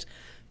is nice.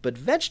 But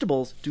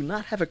vegetables do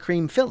not have a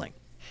cream filling.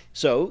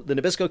 So the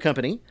Nabisco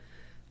company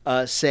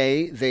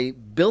say they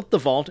built the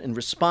vault in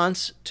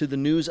response to the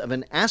news of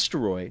an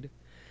asteroid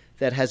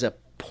that has a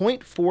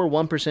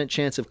 0.41%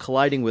 chance of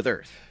colliding with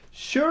Earth.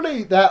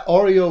 Surely that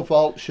Oreo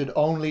vault should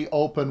only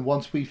open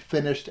once we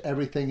finished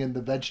everything in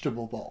the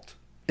vegetable vault.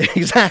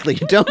 Exactly.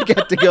 You don't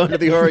get to go into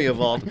the Oreo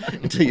vault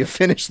until you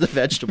finish the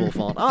vegetable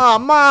vault. Oh,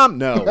 Mom!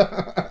 No.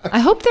 I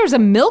hope there's a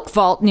milk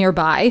vault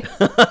nearby.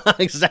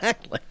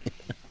 Exactly.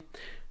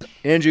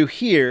 Andrew,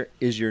 here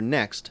is your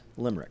next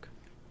limerick.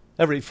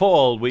 Every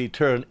fall we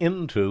turn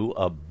into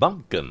a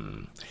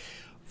bumpkin.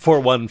 For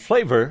one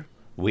flavor,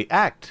 we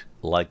act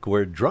like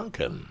we're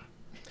drunken.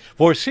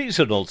 For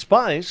seasonal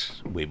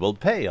spice, we will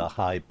pay a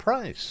high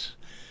price.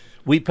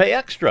 We pay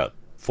extra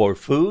for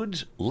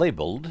foods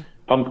labeled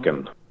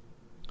pumpkin.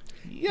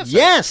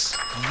 Yes,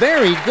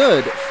 very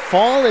good.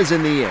 Fall is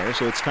in the air,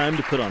 so it's time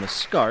to put on a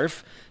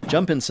scarf,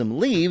 jump in some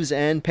leaves,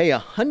 and pay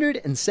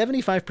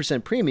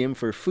 175% premium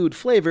for food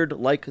flavored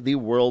like the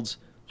world's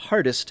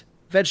hardest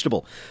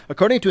vegetable.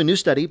 According to a new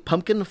study,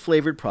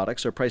 pumpkin-flavored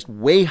products are priced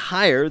way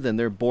higher than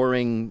their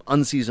boring,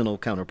 unseasonal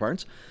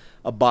counterparts.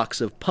 A box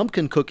of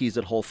pumpkin cookies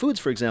at Whole Foods,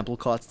 for example,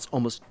 costs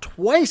almost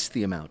twice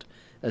the amount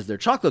as their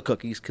chocolate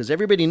cookies, because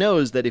everybody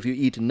knows that if you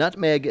eat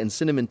nutmeg and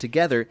cinnamon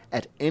together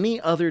at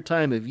any other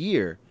time of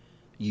year,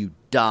 you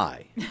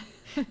die.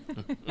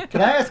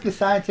 Can I ask a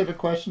scientific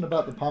question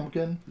about the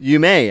pumpkin? You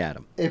may,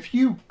 Adam. If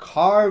you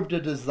carved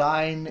a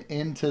design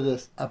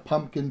into a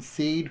pumpkin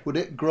seed, would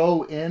it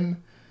grow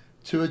in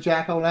to a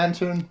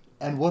jack-o'-lantern?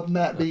 And wouldn't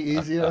that be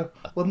easier?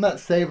 Wouldn't that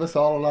save us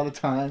all a lot of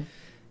time?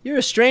 You're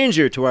a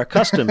stranger to our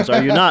customs,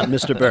 are you not,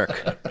 Mr.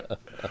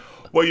 Burke?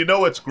 Well, you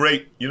know what's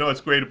great? You know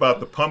what's great about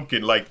the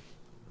pumpkin? Like,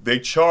 they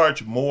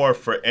charge more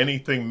for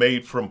anything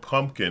made from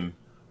pumpkin,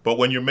 but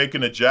when you're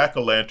making a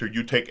jack-o'-lantern,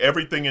 you take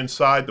everything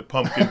inside the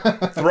pumpkin,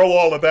 throw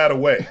all of that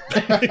away.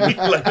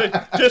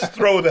 Like, just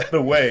throw that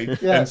away.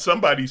 Yeah. And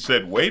somebody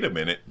said, wait a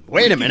minute.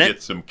 We can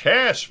get some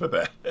cash for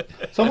that.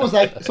 Someone's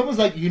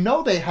like, you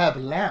know they have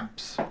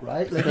lamps,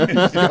 right? Like, you can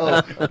just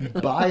go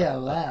buy a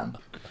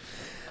lamp.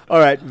 All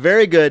right,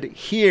 very good.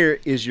 Here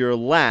is your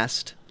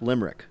last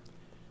limerick.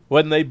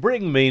 When they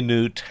bring me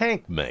new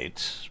tank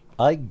mates,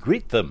 I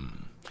greet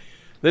them.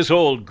 This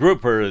old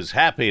grouper is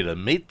happy to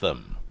meet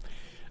them.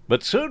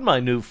 But soon my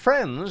new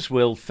friends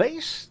will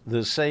face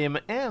the same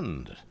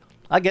end.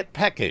 I get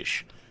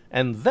peckish,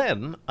 and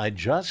then I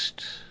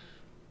just...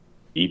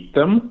 eat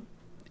them?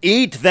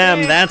 Eat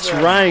them, that's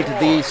right.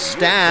 The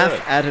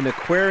staff at an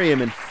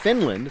aquarium in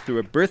Finland threw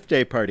a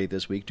birthday party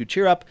this week to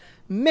cheer up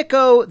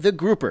Mikko the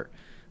grouper,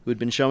 who had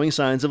been showing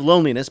signs of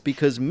loneliness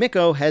because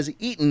Mikko has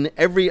eaten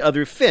every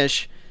other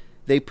fish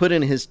they put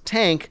in his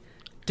tank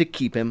to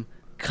keep him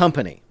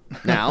company.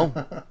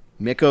 Now,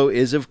 Mikko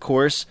is, of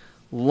course,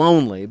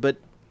 lonely, but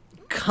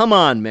come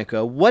on,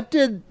 Mikko. What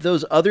did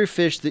those other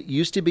fish that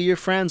used to be your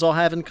friends all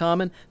have in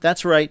common?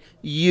 That's right,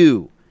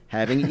 you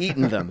having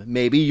eaten them.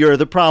 Maybe you're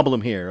the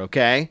problem here,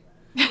 okay?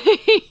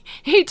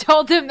 He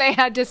told them they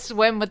had to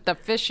swim with the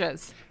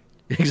fishes.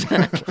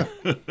 Exactly.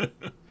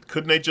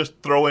 Couldn't they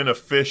just throw in a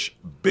fish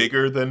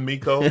bigger than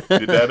Mikko?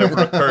 Did that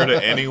ever occur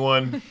to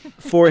anyone?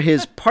 For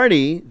his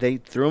party, they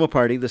threw him a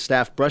party. The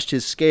staff brushed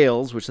his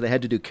scales, which they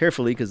had to do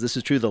carefully because this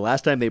is true. The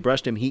last time they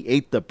brushed him, he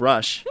ate the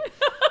brush.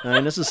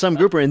 And this is some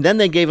grouper. And then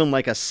they gave him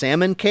like a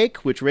salmon cake,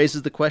 which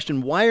raises the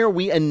question, why are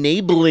we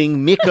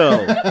enabling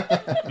Mikko?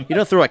 You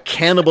don't throw a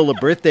cannibal a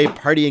birthday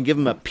party and give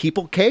him a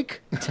people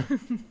cake?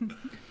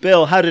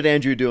 Bill, how did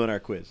Andrew do in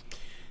our quiz?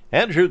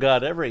 Andrew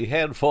got every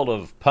handful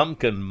of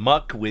pumpkin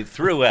muck we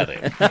threw at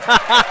him.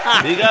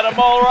 He got them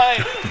all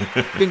right.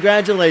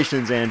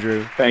 Congratulations,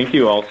 Andrew. Thank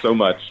you all so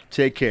much.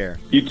 Take care.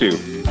 You too.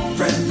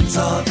 Friends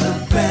are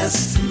the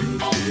best.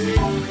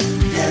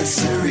 Yes,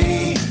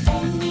 sirree.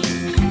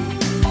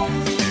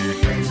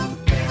 Friends are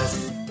the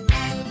best.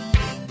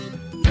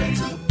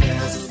 Friends are the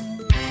best.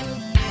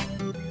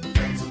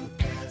 Friends are the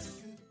best.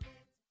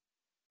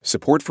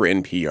 Support for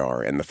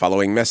NPR and the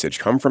following message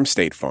come from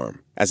State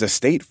Farm. As a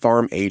State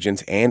Farm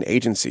agent and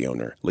agency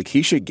owner,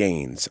 Lakeisha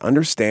Gaines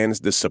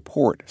understands the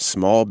support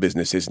small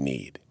businesses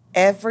need.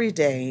 Every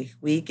day,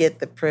 we get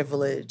the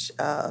privilege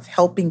of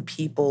helping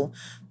people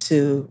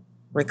to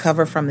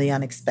recover from the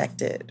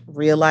unexpected,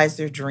 realize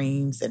their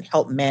dreams, and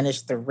help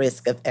manage the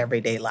risk of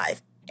everyday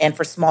life. And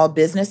for small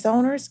business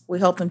owners, we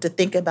help them to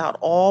think about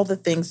all the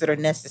things that are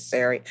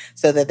necessary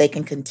so that they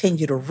can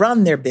continue to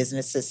run their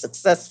businesses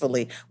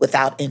successfully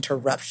without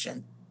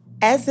interruption.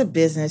 As a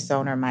business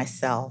owner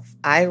myself,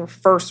 I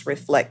first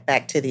reflect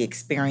back to the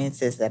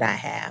experiences that I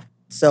have.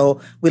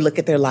 So we look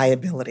at their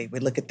liability, we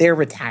look at their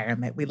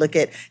retirement, we look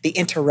at the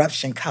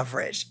interruption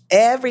coverage,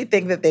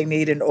 everything that they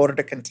need in order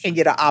to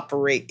continue to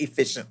operate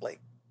efficiently.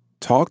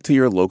 Talk to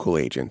your local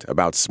agent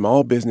about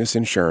small business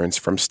insurance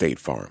from State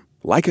Farm.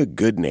 Like a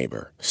good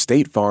neighbor,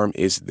 State Farm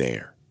is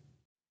there.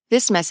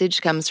 This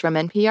message comes from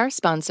NPR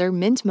sponsor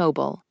Mint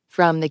Mobile.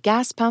 From the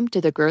gas pump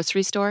to the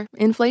grocery store,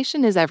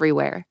 inflation is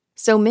everywhere.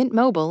 So Mint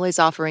Mobile is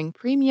offering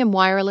premium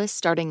wireless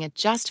starting at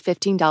just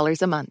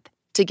 $15 a month.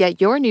 To get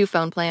your new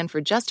phone plan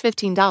for just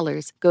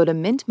 $15, go to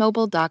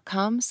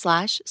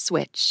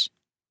mintmobile.com/switch.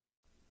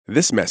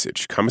 This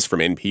message comes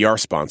from NPR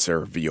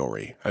sponsor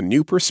Vuori, a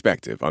new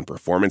perspective on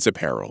performance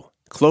apparel.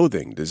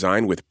 Clothing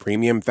designed with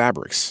premium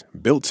fabrics,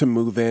 built to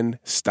move in,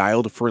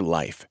 styled for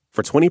life.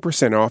 For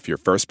 20% off your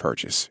first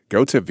purchase,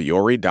 go to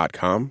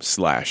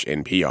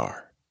vuori.com/NPR.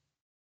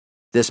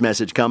 This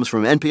message comes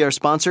from NPR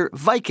sponsor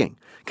Viking,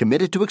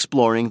 committed to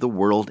exploring the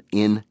world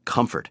in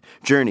comfort.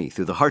 Journey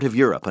through the heart of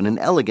Europe on an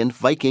elegant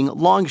Viking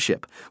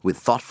longship with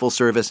thoughtful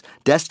service,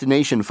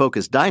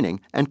 destination-focused dining,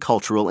 and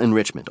cultural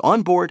enrichment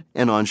on board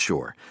and on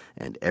shore.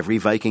 And every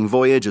Viking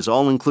voyage is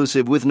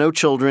all-inclusive with no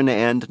children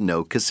and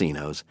no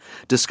casinos.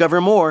 Discover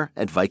more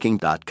at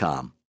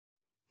Viking.com.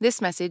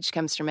 This message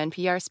comes from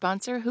NPR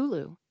sponsor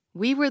Hulu.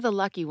 We Were the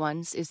Lucky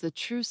Ones is the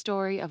true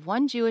story of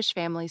one Jewish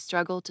family's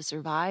struggle to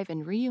survive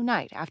and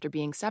reunite after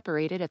being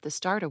separated at the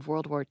start of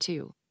World War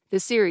II. The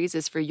series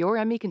is for your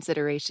Emmy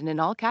consideration in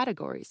all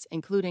categories,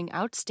 including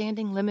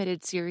Outstanding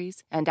Limited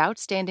Series and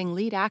Outstanding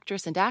Lead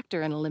Actress and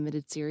Actor in a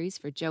Limited Series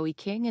for Joey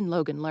King and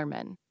Logan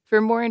Lerman. For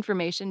more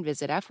information,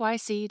 visit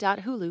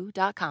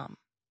fyc.hulu.com.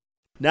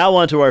 Now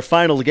on to our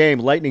final game,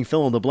 Lightning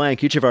Fill in the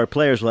Blank. Each of our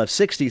players will have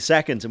 60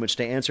 seconds in which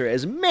to answer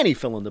as many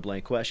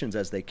fill-in-the-blank questions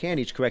as they can.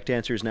 Each correct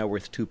answer is now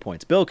worth 2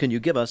 points. Bill, can you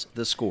give us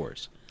the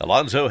scores?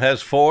 Alonzo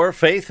has 4,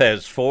 Faith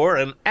has 4,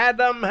 and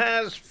Adam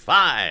has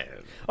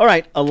 5. All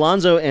right,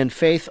 Alonzo and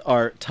Faith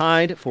are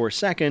tied for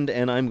second,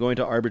 and I'm going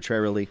to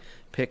arbitrarily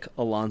pick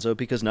Alonzo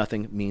because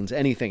nothing means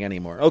anything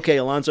anymore. Okay,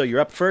 Alonzo, you're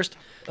up first.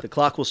 The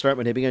clock will start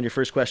when you begin your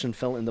first question.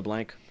 Fill in the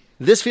blank.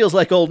 This feels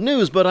like old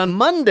news, but on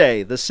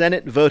Monday, the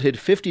Senate voted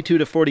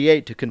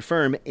 52-48 to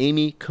confirm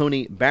Amy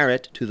Coney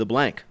Barrett to the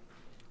blank.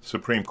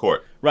 Supreme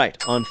Court.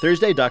 Right. On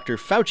Thursday, Dr.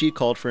 Fauci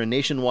called for a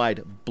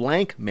nationwide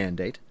blank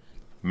mandate.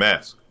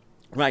 Mask.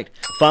 Right.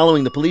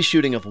 Following the police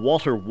shooting of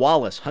Walter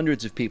Wallace,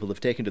 hundreds of people have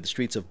taken to the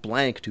streets of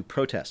blank to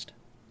protest.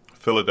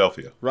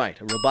 Philadelphia. Right.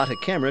 A robotic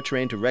camera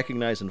trained to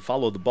recognize and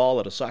follow the ball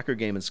at a soccer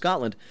game in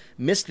Scotland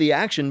missed the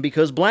action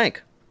because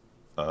blank.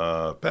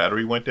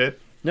 Battery went dead?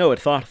 No, it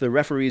thought the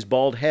referee's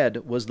bald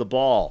head was the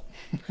ball.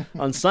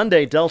 On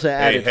Sunday, Delta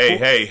added...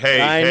 Hey.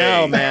 I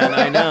know, man,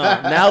 I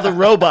know. Now the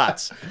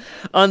robots.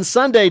 On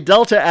Sunday,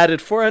 Delta added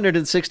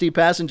 460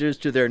 passengers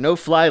to their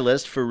no-fly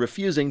list for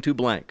refusing to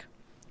blank.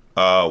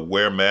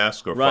 Wear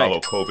mask or follow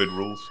COVID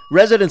rules.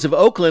 Residents of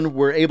Oakland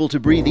were able to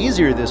breathe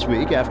easier this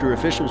week after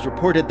officials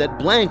reported that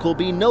blank will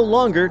be no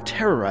longer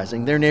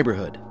terrorizing their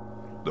neighborhood.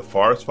 The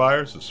forest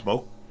fires, the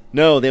smoke?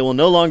 No, they will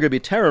no longer be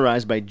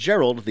terrorized by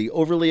Gerald, the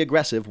overly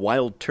aggressive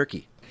wild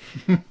turkey.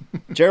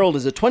 Gerald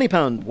is a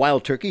 20-pound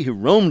wild turkey who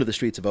roamed the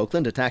streets of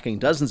Oakland, attacking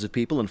dozens of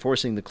people and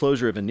forcing the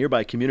closure of a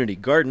nearby community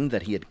garden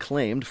that he had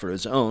claimed for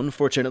his own.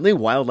 Fortunately,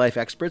 wildlife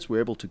experts were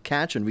able to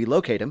catch and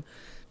relocate him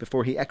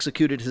before he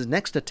executed his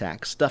next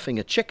attack, stuffing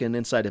a chicken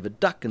inside of a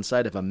duck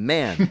inside of a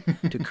man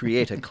to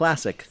create a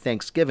classic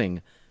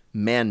Thanksgiving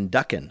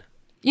man-duckin'.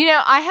 You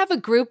know, I have a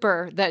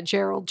grouper that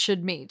Gerald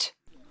should meet.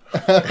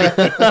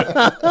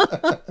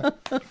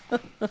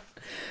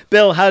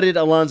 Bill, how did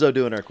Alonzo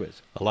do in our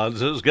quiz?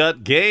 Alonzo's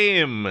got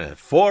game.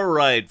 4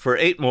 right for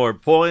 8 more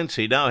points.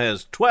 He now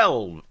has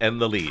 12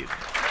 and the lead.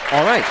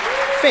 All right.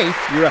 Faith,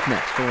 you're up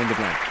next. Fill in the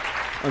blank.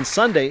 On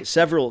Sunday,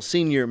 several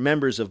senior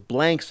members of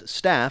blank's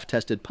staff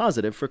tested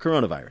positive for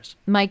coronavirus.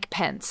 Mike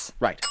Pence.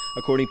 Right.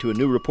 According to a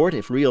new report,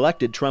 if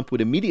reelected, Trump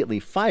would immediately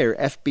fire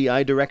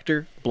FBI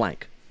Director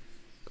blank.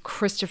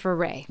 Christopher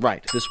Wray.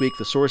 Right. This week,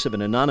 the source of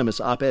an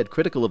anonymous op-ed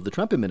critical of the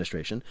Trump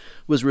administration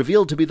was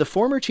revealed to be the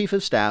former chief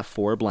of staff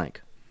for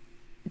blank.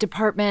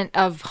 Department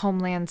of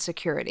Homeland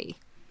Security.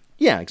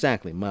 Yeah,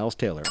 exactly. Miles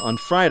Taylor. On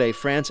Friday,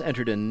 France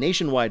entered a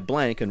nationwide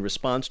blank in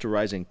response to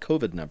rising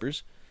COVID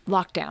numbers.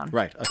 Lockdown.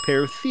 Right. A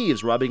pair of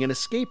thieves robbing an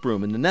escape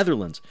room in the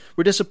Netherlands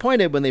were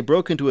disappointed when they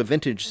broke into a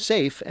vintage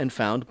safe and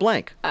found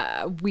blank.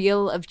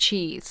 Wheel of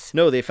cheese.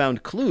 No, they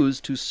found clues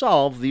to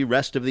solve the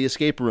rest of the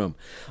escape room.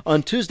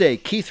 On Tuesday,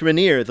 Keith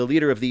Raniere, the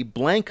leader of the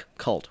blank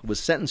cult, was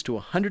sentenced to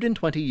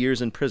 120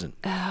 years in prison.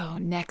 Oh,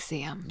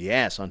 NXIVM.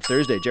 Yes. On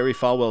Thursday, Jerry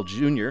Falwell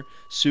Jr.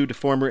 sued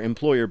former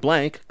employer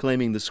blank,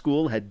 claiming the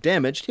school had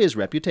damaged his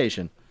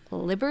reputation.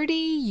 Liberty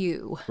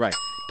U. Right.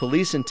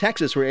 Police in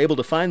Texas were able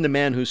to find the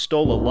man who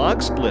stole a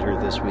log splitter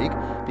this week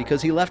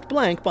because he left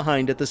blank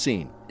behind at the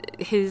scene.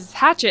 His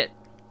hatchet.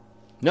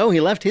 No, he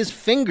left his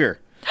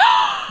finger.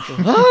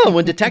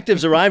 When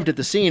detectives arrived at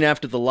the scene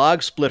after the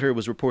log splitter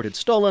was reported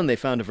stolen, they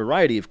found a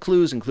variety of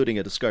clues, including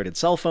a discarded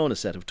cell phone, a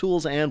set of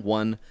tools, and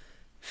one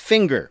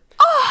finger.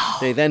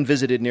 They then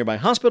visited nearby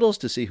hospitals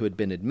to see who had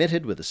been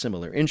admitted with a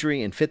similar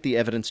injury and fit the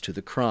evidence to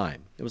the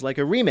crime. It was like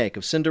a remake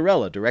of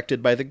Cinderella,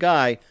 directed by the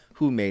guy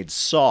who made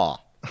Saw.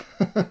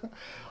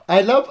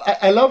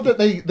 I love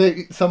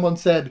that someone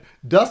said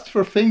dust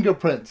for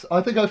fingerprints.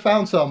 I think I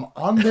found some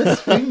on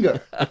this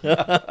finger.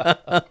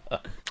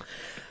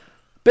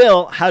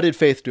 Bill, how did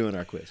Faith do in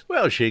our quiz?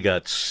 Well, she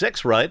got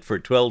 6 right for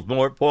 12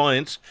 more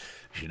points.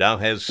 She now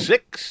has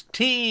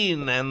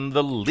 16 and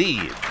the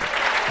lead.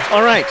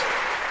 All right.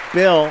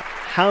 Bill,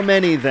 how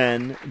many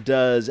then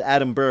does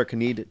Adam Burke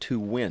need to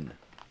win?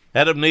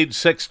 Adam needs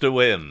 6 to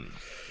win.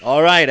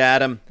 All right,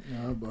 Adam.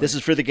 This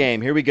is for the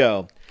game. Here we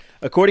go.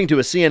 According to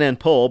a CNN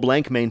poll,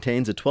 blank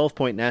maintains a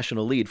 12-point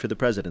national lead for the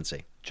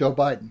presidency. Joe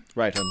Biden.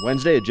 Right. On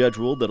Wednesday, a judge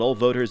ruled that all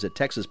voters at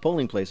Texas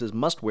polling places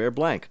must wear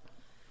blank.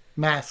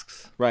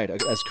 Masks. Right.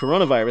 As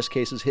coronavirus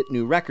cases hit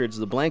new records,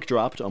 the blank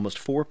dropped almost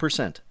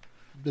 4%.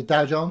 The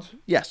Dow Jones?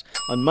 Yes.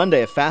 On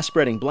Monday, a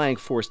fast-spreading blank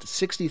forced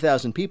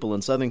 60,000 people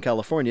in Southern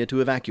California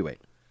to evacuate.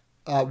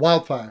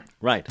 Wildfire.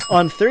 Right.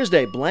 On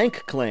Thursday,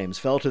 blank claims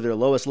fell to their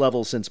lowest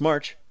levels since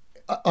March.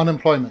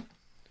 Unemployment.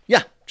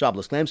 Yeah,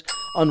 jobless claims.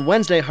 On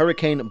Wednesday,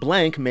 Hurricane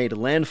blank made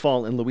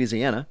landfall in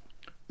Louisiana.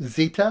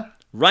 Zeta?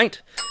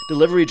 Right.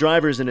 Delivery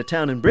drivers in a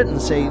town in Britain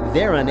say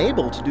they're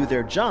unable to do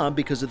their job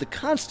because of the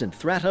constant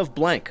threat of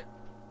blank.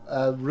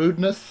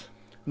 Rudeness?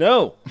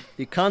 No,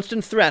 the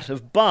constant threat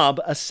of Bob,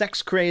 a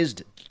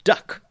sex-crazed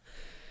duck.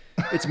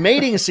 It's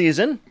mating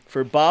season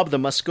for Bob the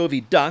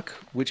Muscovy duck,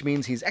 which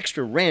means he's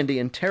extra randy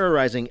and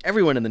terrorizing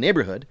everyone in the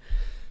neighborhood.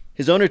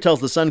 His owner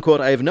tells The Sun,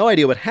 quote, "I have no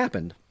idea what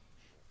happened.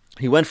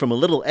 He went from a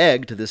little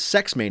egg to this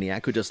sex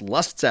maniac who just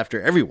lusts after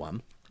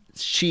everyone.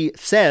 She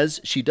says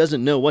she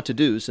doesn't know what to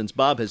do since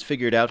Bob has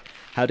figured out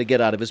how to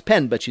get out of his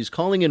pen, but she's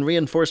calling in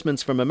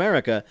reinforcements from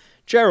America,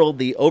 Gerald,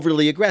 the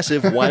overly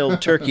aggressive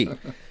wild turkey."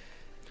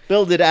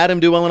 Bill, did Adam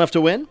do well enough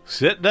to win?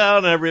 Sit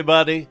down,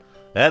 everybody.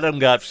 Adam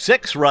got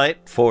 6 right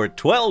for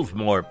 12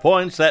 more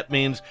points. That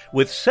means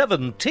with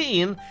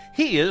 17,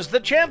 he is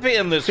the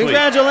champion this week.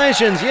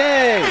 Congratulations,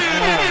 yay!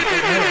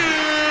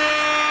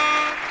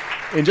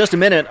 In just a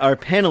minute, our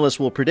panelists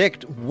will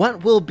predict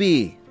what will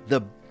be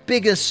the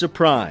biggest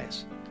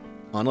surprise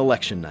on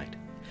election night.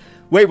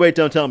 Wait,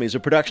 Don't Tell Me is a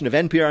production of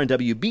NPR and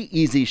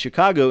WBEZ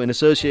Chicago in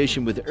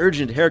association with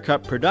Urgent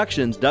Haircut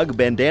Productions. Doug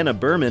Bandana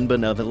Berman,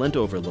 benevolent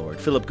overlord.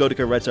 Philip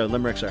Goedeke writes our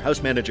limericks. Our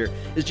house manager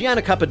is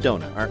Gianna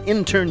Capadona. Our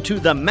intern to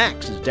the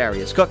max is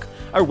Darius Cook.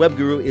 Our web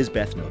guru is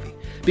Beth Novi.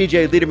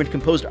 BJ Liederman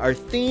composed our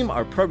theme.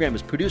 Our program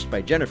is produced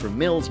by Jennifer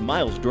Mills,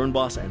 Miles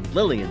Dornbos, and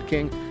Lillian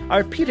King.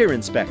 Our Peter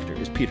Inspector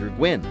is Peter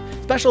Gwynn.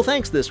 Special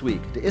thanks this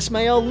week to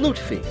Ismail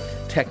Lutfi.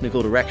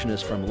 Technical direction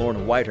is from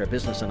Lorna White. Our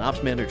business and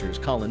ops manager is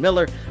Colin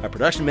Miller. Our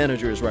production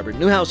manager is Robert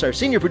Newhouse. Our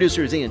senior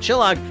producer is Ian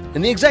Chillog.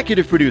 And the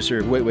executive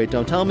producer, Wait,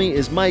 Don't Tell Me,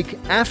 is Mike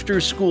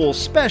After School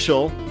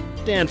Special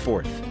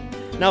Danforth.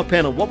 Now,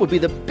 panel, what would be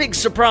the big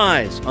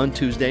surprise on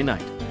Tuesday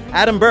night?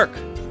 Adam Burke.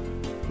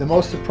 The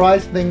most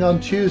surprising thing on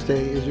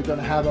Tuesday is you're going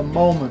to have a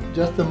moment,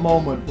 just a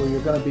moment, where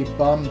you're going to be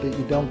bummed that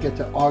you don't get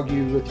to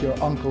argue with your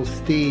Uncle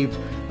Steve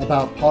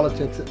about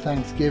politics at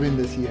Thanksgiving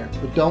this year.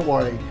 But don't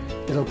worry,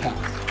 it'll pass.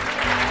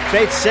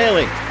 Faith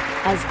Salie.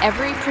 As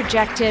every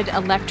projected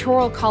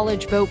electoral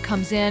college vote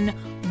comes in,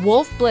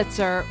 Wolf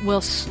Blitzer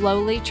will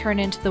slowly turn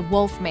into the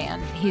Wolf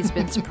Man he's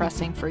been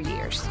suppressing for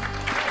years.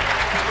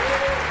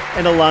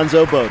 And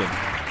Alonzo Bowden.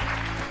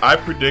 I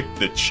predict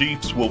the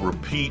Chiefs will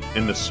repeat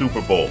in the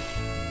Super Bowl.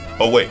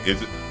 Oh, wait, is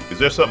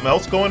there something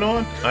else going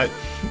on? I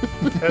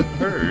hadn't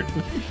heard.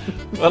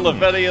 Well, if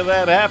any of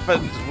that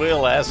happens,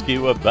 we'll ask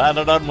you about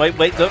it on Wait,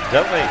 Don't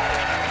Tell Me.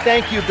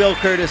 Thank you, Bill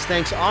Curtis.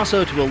 Thanks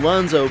also to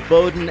Alonzo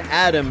Bowden,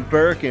 Adam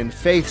Burke, and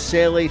Faith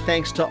Salie.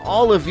 Thanks to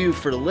all of you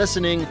for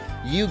listening.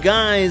 You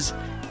guys,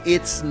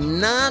 it's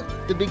not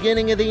the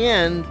beginning of the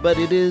end, but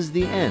it is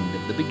the end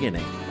of the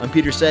beginning. I'm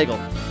Peter Sagal.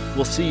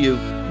 We'll see you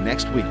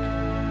next week.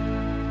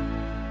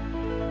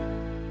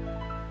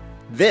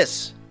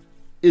 This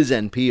is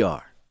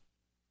NPR.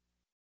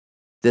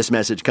 This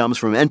message comes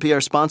from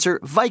NPR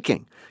sponsor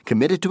Viking,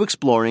 committed to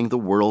exploring the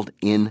world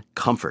in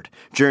comfort.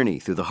 Journey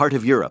through the heart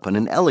of Europe on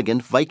an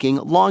elegant Viking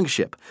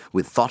longship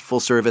with thoughtful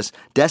service,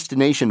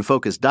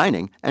 destination-focused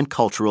dining, and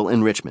cultural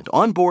enrichment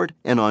on board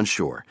and on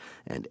shore.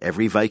 And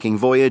every Viking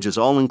voyage is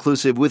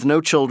all-inclusive with no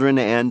children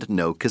and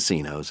no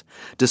casinos.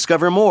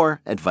 Discover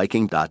more at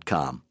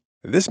Viking.com.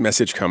 This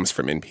message comes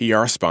from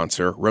NPR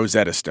sponsor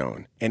Rosetta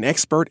Stone, an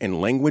expert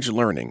in language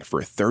learning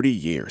for 30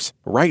 years.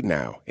 Right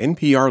now,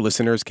 NPR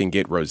listeners can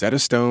get Rosetta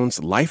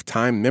Stone's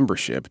lifetime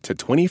membership to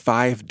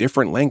 25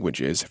 different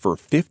languages for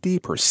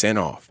 50%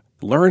 off.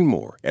 Learn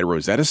more at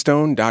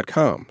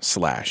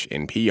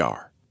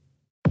rosettastone.com/NPR.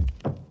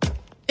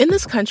 In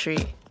this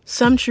country,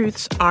 some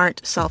truths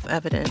aren't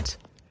self-evident.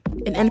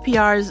 In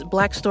NPR's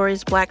Black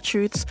Stories, Black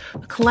Truths,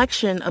 a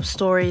collection of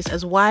stories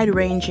as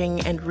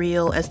wide-ranging and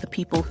real as the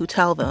people who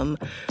tell them,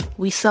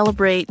 we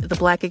celebrate the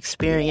Black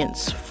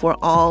experience for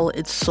all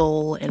its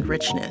soul and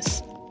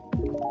richness.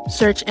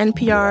 Search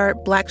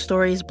NPR Black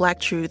Stories,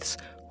 Black Truths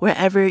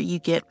wherever you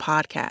get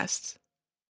podcasts.